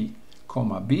a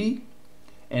comma b,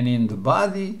 and in the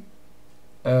body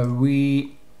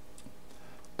we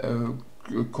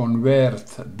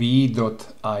convert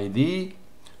b.id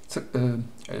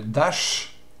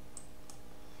dash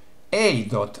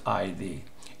a.id.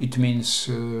 It means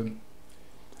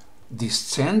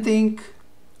descending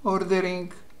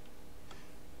ordering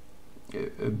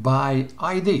by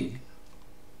ID.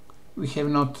 We have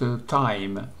not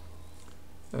time,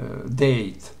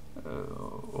 date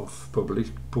of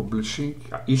publishing,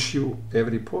 issue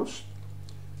every post,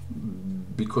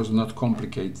 because not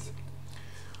complicated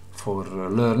for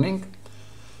learning.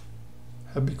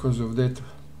 Because of that,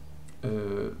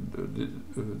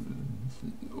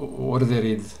 order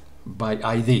it by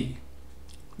ID,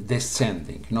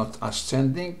 descending, not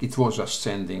ascending. It was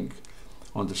ascending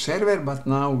on the server, but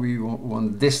now we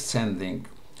want descending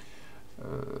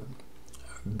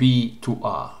B to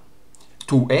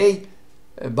A,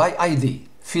 by ID,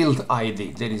 field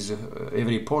ID. There is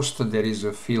every post there is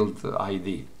a field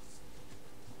ID,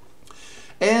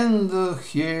 and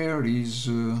here is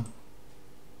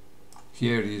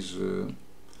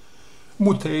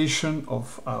mutation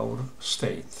of our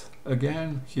state.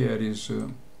 Again, here is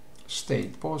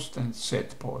state post and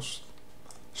set post.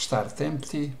 Start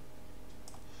empty,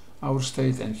 our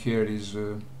state, and here is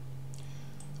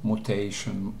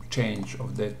mutation, change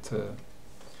of that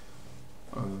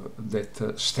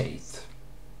state.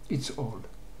 It's all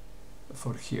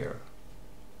for here.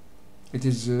 It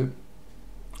is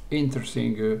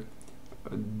interesting,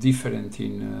 different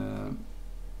in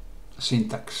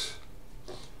syntax,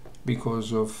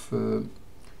 because of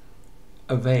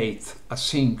await,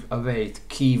 async, await,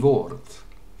 keyword,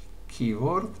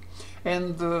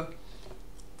 and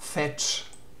fetch.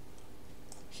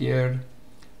 Here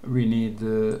we need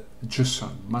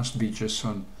JSON, must be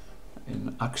JSON.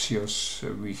 In Axios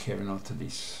we have not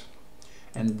this,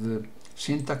 and the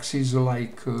syntax is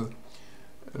like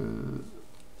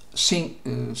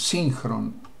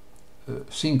synchron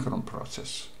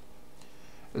process,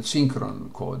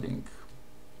 synchron coding.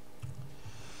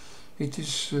 It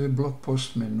is blog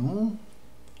post menu,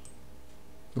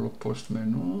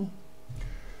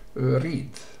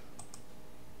 read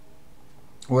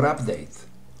or update.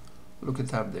 Look at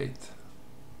update.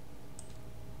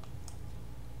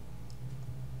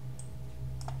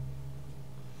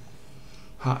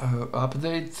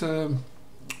 Update,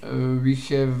 we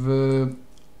have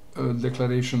a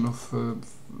declaration of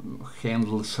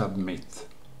handle submit.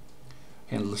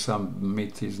 Handle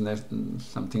submit is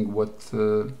something what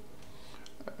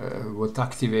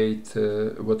activate,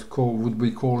 what would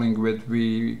be calling when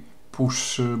we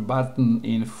push button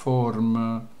in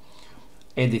form,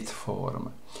 edit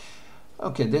form.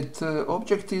 Okay, that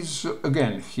object is,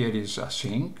 again, here is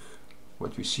async,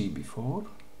 what we see before,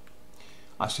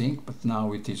 async, but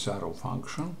now it is arrow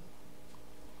function.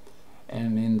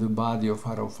 And in the body of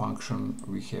arrow function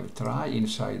we have try.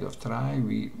 Inside of try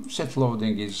we set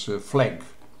loading is flag,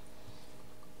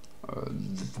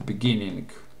 the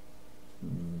beginning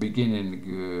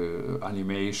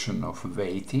animation of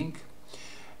waiting,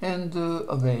 and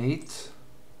await,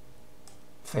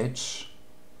 fetch,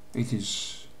 it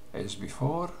is as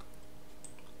before,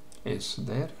 as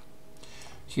there.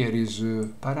 Here is a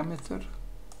parameter,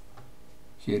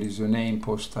 here is a name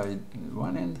post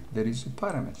ID1, and there is a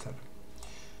parameter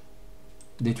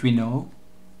that we know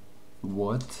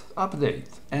what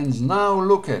update. And now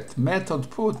look at method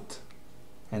put,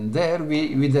 and there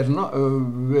we have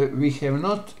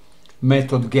not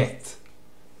method get,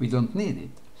 we don't need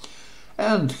it.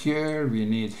 And here we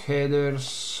need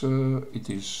headers, it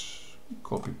is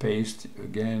copy paste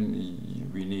again,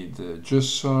 we need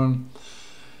JSON,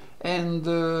 and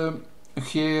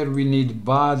here we need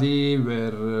body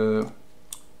where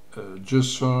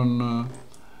JSON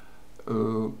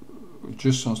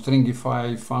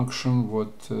stringify function,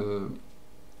 what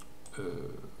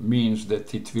means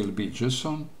that it will be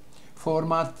JSON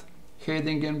format,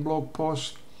 heading and blog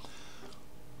post,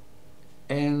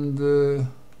 and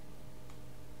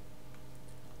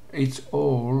it's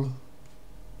all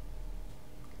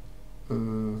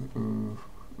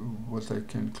what I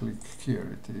can click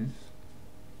here.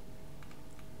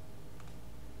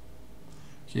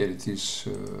 Here it is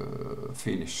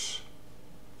finish.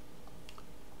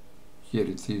 Here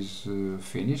it is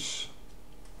finish.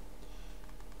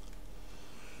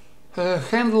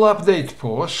 Handle update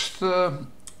post.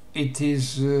 It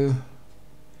is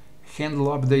handle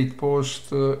update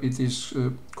post. It is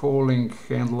calling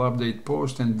handle update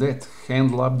post, and that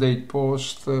handle update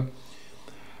post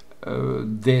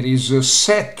there is a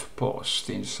set post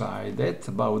inside that.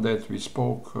 About that we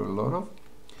spoke a lot of,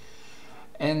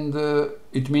 and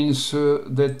it means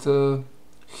that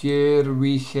here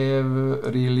we have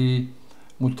really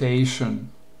mutation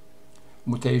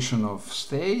of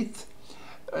state,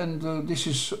 and this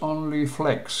is only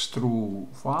flex, true,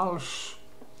 false,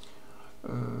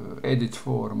 edit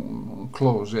form,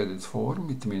 close edit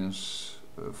form, it means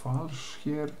false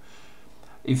here.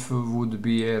 If would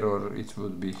be error, it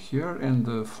would be here,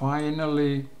 and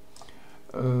finally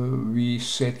we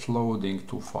set loading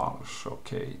to false.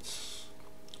 Okay,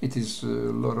 it is a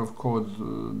lot of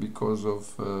code because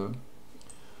of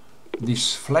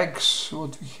this flex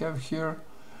what we have here,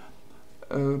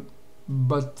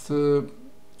 but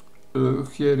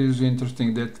here is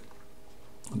interesting that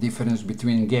difference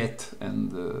between get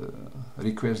and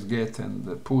request get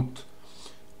and put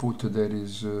there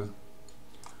is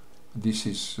this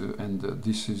is and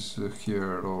this is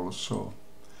here also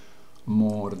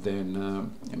more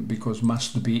than because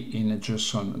must be in a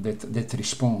JSON, that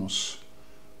response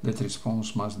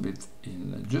must be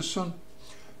in JSON,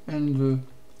 and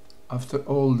after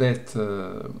all that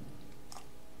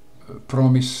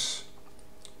promise,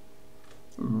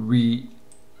 we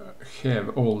have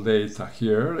all data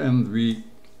here, and we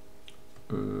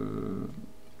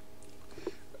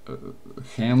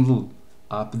handle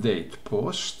update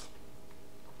post.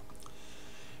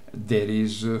 There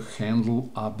is a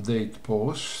handle update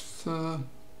post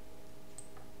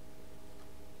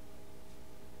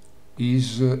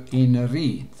is in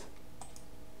read.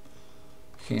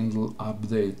 Handle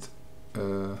update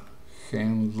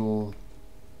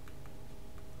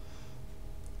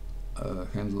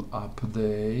handle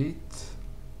update,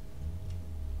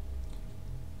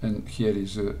 and here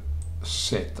is a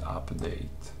set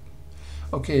update.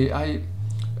 Okay, I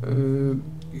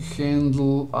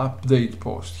handle update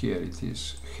post, here it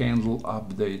is, handle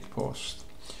update post.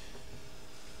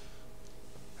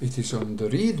 It is on the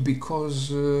read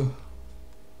because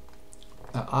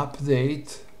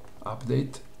update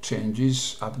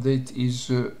changes, update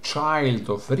is child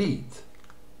of read.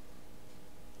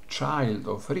 Child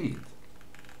of read.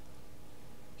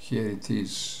 Here it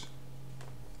is.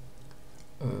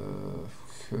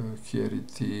 Here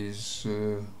it is.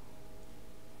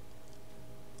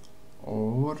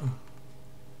 Or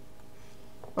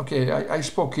okay, I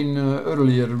spoke in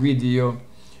earlier video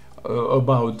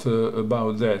about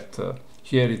that.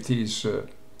 Here it is.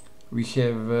 We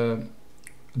have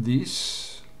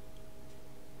this,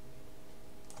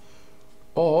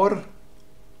 or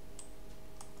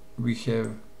we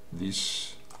have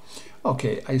this.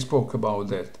 Okay, I spoke about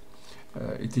that.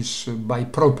 It is by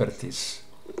properties.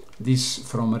 This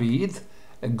from read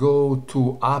go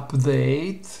to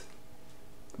update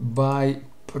by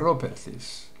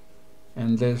properties,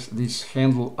 and this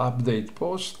handle update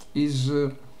post is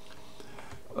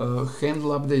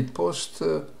handle update post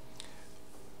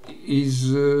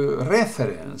is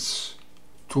reference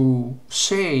to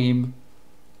same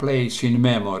place in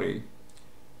memory,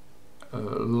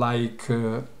 like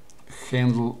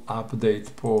handle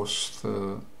update post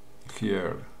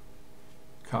here,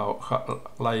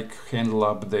 like handle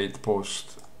update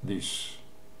post this,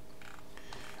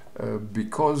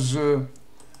 because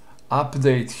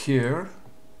update here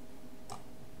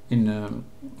in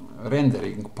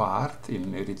rendering part,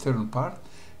 in return part,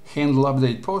 handle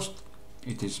update post,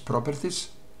 it is properties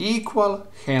equal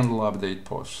handle update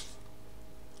post,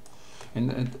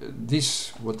 and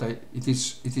this what it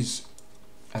is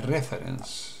a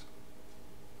reference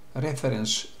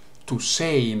to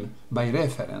same by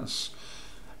reference,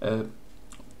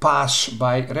 pass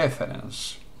by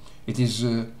reference. It is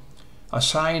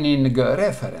assigning a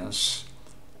reference,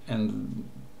 and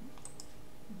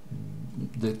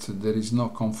that there is no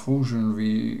confusion.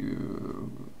 We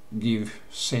give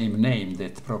same name,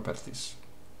 that properties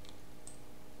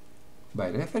by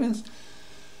reference,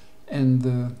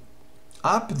 and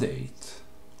update,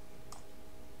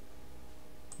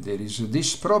 there is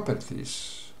this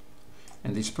properties,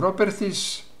 and this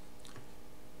properties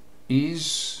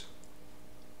is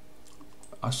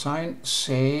assign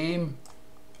same,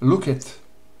 look at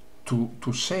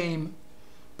to same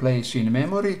place in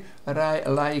memory,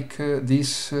 like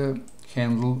this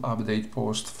handle update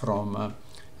post from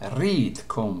read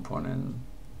component.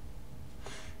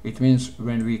 It means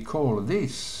when we call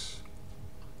this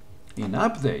in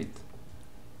update,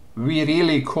 we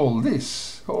really call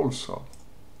this also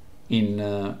in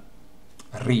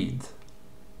read,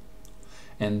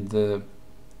 and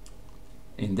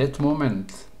in that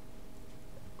moment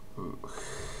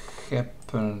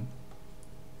happen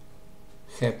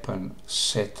happen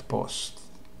set post.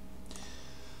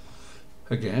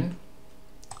 Again,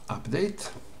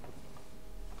 update.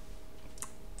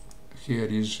 Here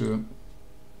is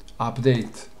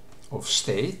update of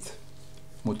state,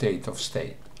 mutate of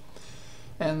state,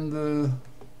 and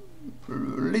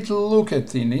little look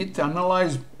at in it,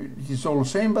 analyze. It is all the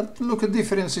same, but look at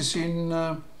differences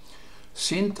in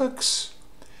syntax,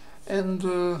 and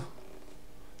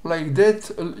like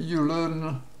that you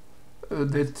learn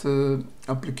that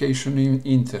application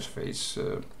interface,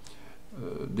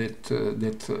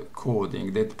 that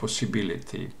coding, that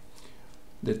possibility,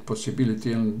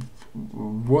 and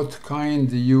what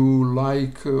kind you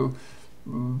like to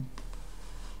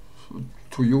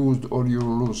use, or you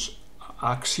use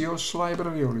Axios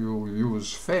library or you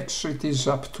use Fetch. It is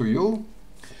up to you.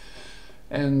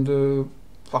 And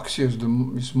Axios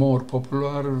is more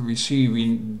popular. We see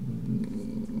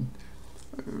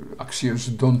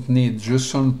Axios don't need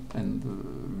JSON, and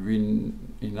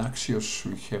in Axios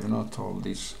we have not all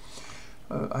this.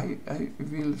 I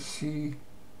will see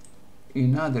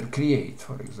in other create,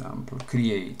 for example,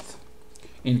 create.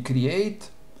 In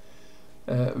create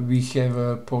we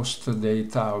have post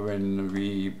data when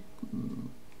we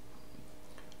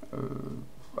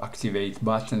activate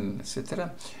button,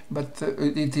 etc. But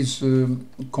it is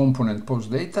component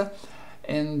post data,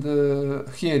 and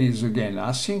here is again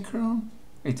asynchronous.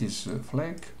 It is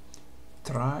flag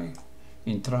try.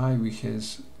 In try we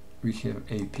have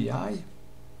API.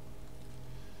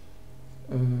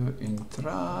 In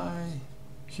try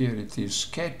here it is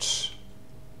sketch.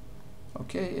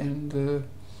 Okay, and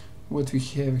what we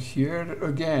have here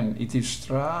again, it is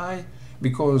try.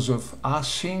 Because of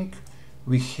async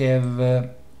we have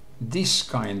this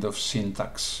kind of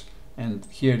syntax, and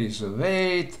here is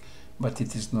await, but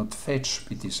it is not fetch,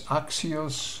 it is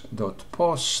Axios dot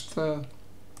post,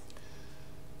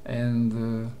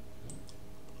 and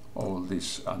all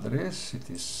this address, it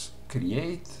is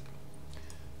create,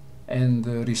 and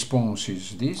response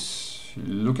is this.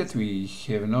 Look at, we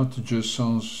have not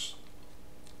JSONs,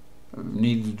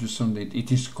 need JSON,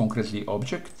 it is concretely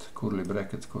object, curly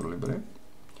bracket,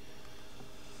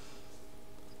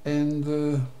 and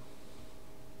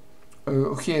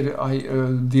here I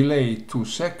delay 2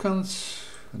 seconds,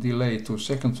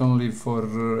 only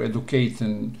for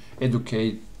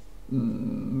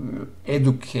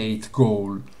educate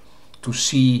goal, to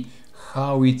see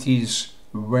how it is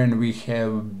when we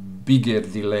have bigger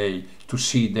delay, to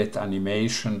see that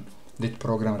animation, that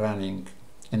program running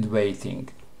and waiting.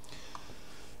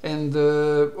 And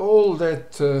all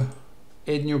that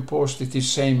add new post, it is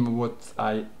same what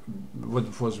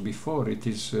was before. It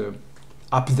is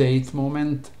update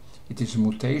moment, it is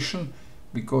mutation,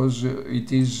 because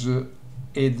it is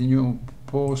add new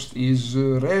post is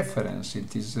reference.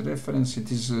 It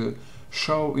is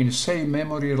show in same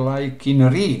memory like in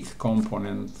read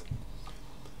component,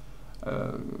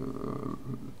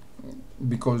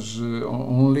 because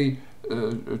only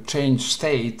change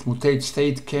state, mutate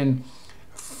state can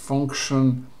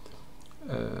function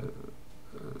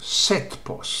set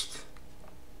post,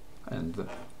 and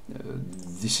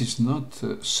this is not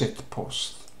set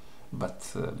post,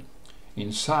 but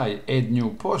inside add new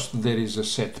post there is a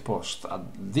set post.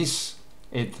 This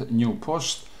add new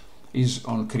post is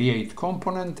on create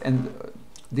component, and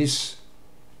this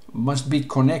must be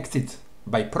connected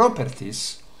by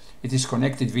properties. It is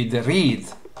connected with the read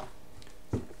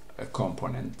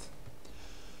component,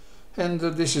 and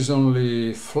this is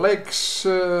only flex.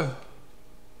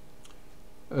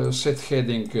 Set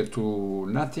heading to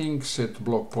nothing, set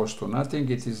blog post to nothing.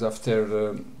 It is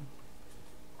after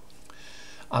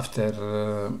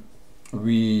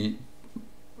we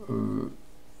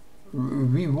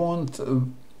want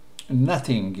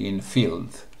nothing in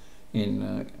field,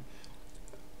 in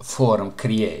form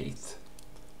create,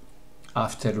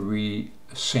 after we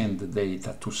send the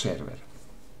data to server.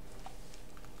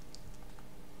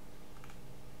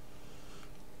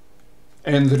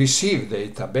 And receive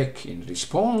data back in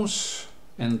response,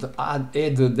 and add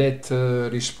that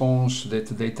response,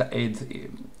 that data add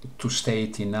to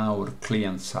state in our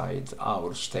client side,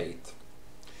 our state.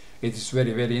 It is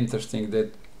very, very interesting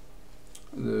that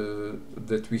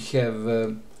that we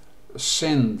have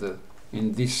send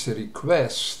in this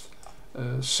request,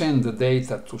 send the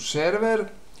data to server,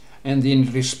 and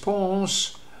in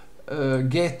response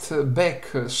get back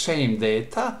same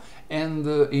data. And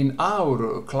in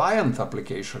our client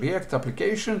application, React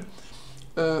application,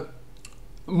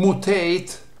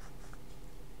 mutate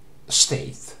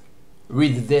state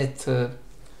with that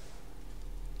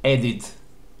added.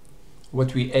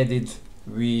 What we added,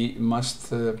 we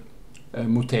must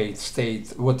mutate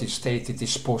state. What is state? It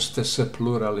is postes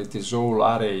plural. It is all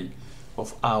array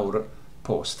of our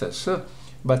postes.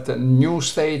 But the new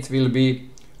state will be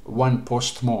one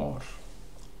post more.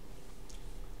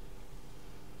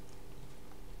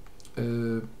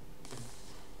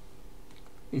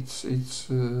 It's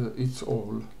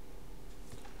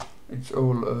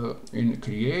all in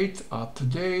create,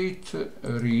 update,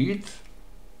 read,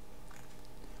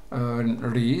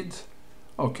 read.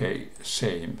 Okay,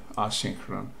 same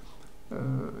asynchron.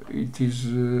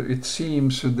 It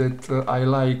seems that I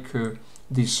like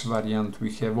this variant.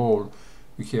 We have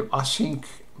async.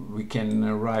 We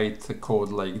can write the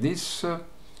code like this,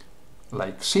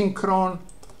 like synchron.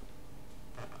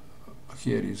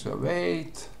 Here is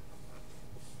await.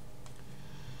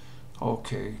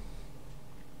 Okay.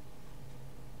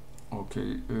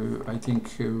 Okay, I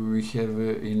think we have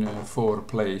in 4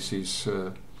 places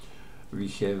we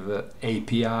have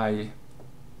API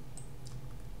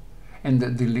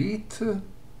and delete.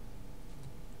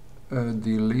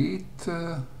 Delete.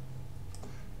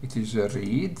 It is a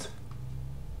read.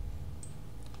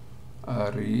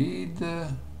 Read.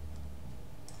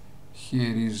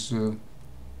 Here is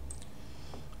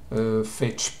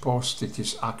fetch post. It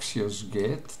is Axios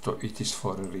get. So it is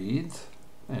for read.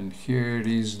 And here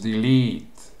is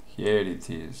delete. Here it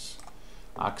is,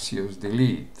 Axios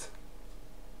delete.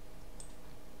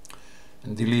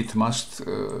 And delete must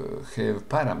have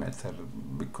parameter,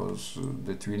 because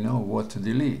that we know what to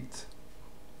delete.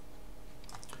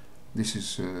 This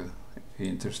is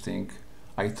interesting.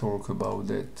 I talk about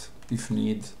that if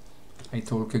need. I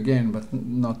talk again, but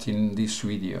not in this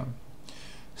video.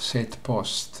 Set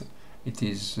post. It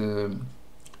is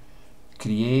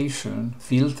creation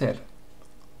filter.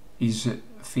 Is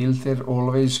filter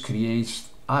always creates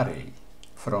array.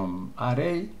 From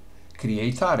array,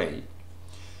 create array.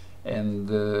 And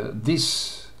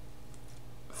this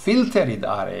filtered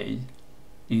array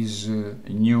is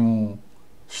new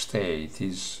state.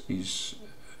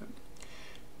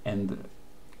 And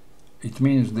it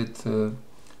means that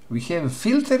we have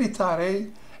filtered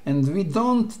array and we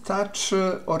don't touch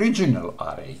original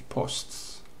array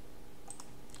posts.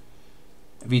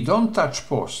 We don't touch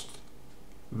post.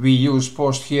 We use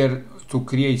post here to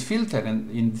create filter,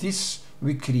 and in this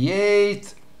we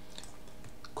create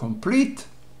complete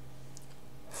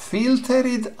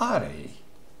filtered array.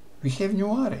 We have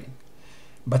new array,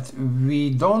 but we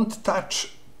don't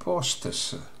touch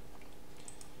posts,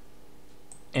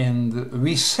 and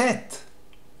we set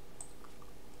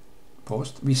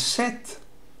post. We set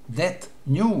that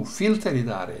new filtered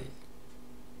array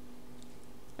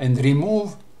and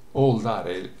remove old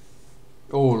array.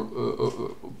 All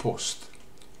post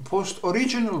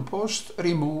original post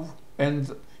remove, and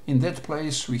in that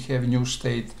place we have new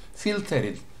state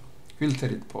filtered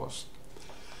post.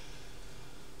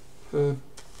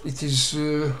 It is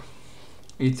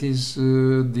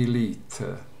delete.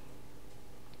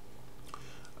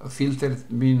 Filtered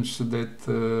means that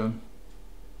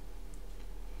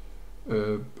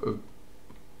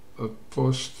a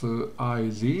post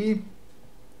ID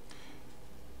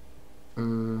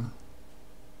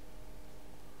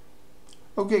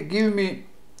okay, give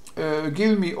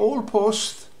me all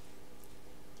post,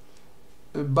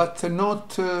 but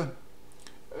not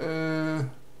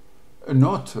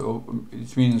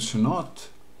it means not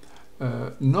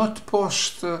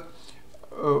post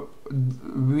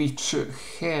which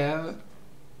have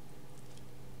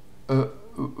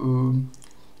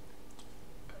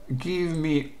give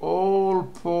me all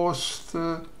post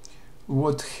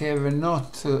what have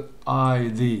not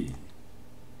ID.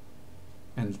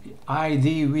 And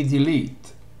ID we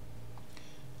delete.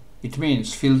 It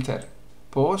means filter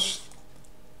post,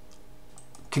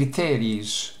 criteria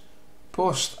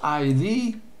post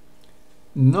ID,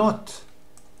 not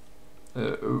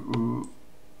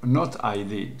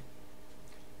ID.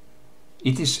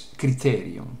 It is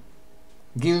criterion.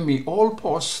 Give me all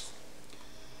post,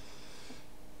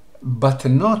 but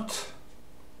not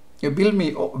give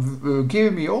me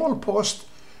all post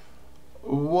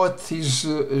what is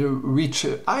which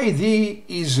ID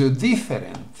is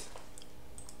different.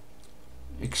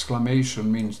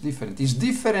 Exclamation means different. Is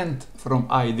different from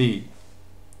ID.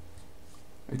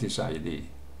 It is ID.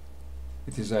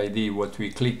 It is ID what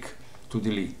we click to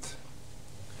delete.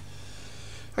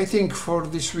 I think for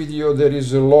this video there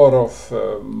is a lot of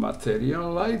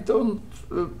material. I don't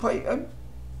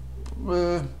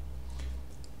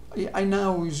I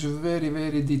know is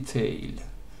very detailed.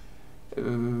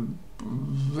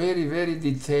 Very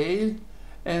detailed,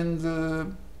 and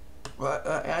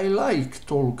I like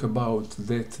talk about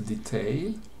that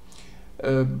detail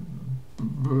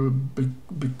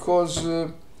because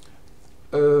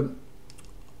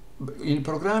in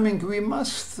programming we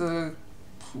must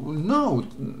know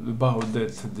about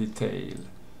that detail.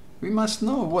 We must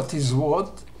know what is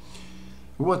what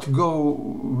go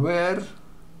where.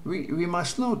 We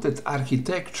must know that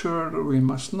architecture, we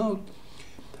must know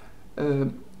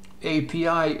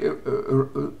API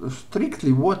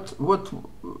strictly what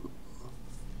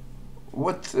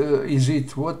is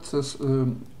it, what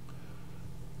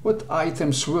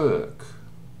items work,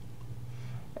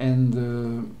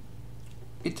 and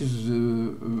it is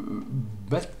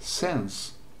better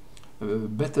sense,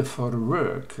 better for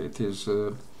work. It is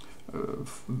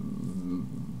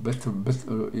better.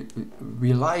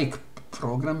 We like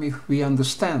program if we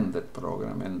understand that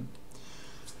program, and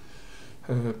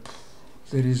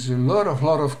there is a lot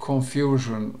of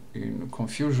confusion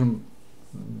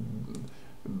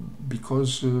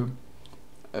because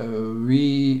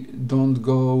we don't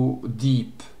go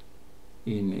deep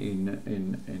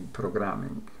in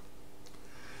programming.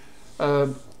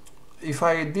 If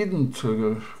I didn't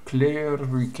clear,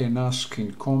 we can ask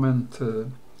in comment.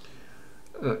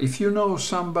 If you know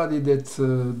somebody that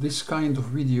this kind of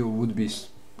video would be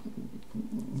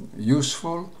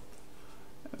useful,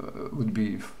 would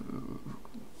be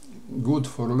good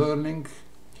for learning,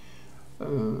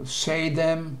 say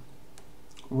them,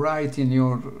 write in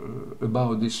your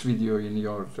about this video in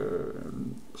your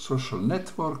social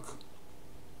network,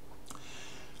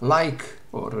 like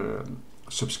or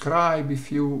subscribe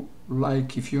if you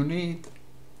like, if you need.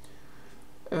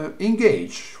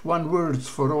 Engage. One word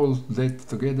for all that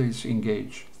together is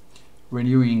engage. When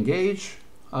you engage,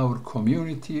 our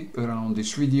community around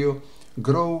this video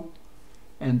grow,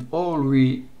 and all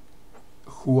we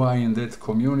who are in that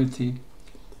community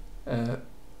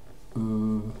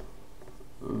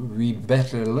we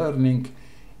better learning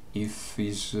if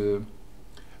is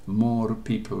more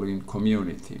people in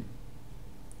community.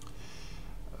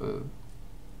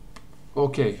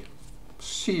 Okay,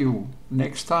 see you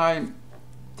next time.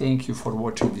 Thank you for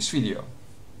watching this video.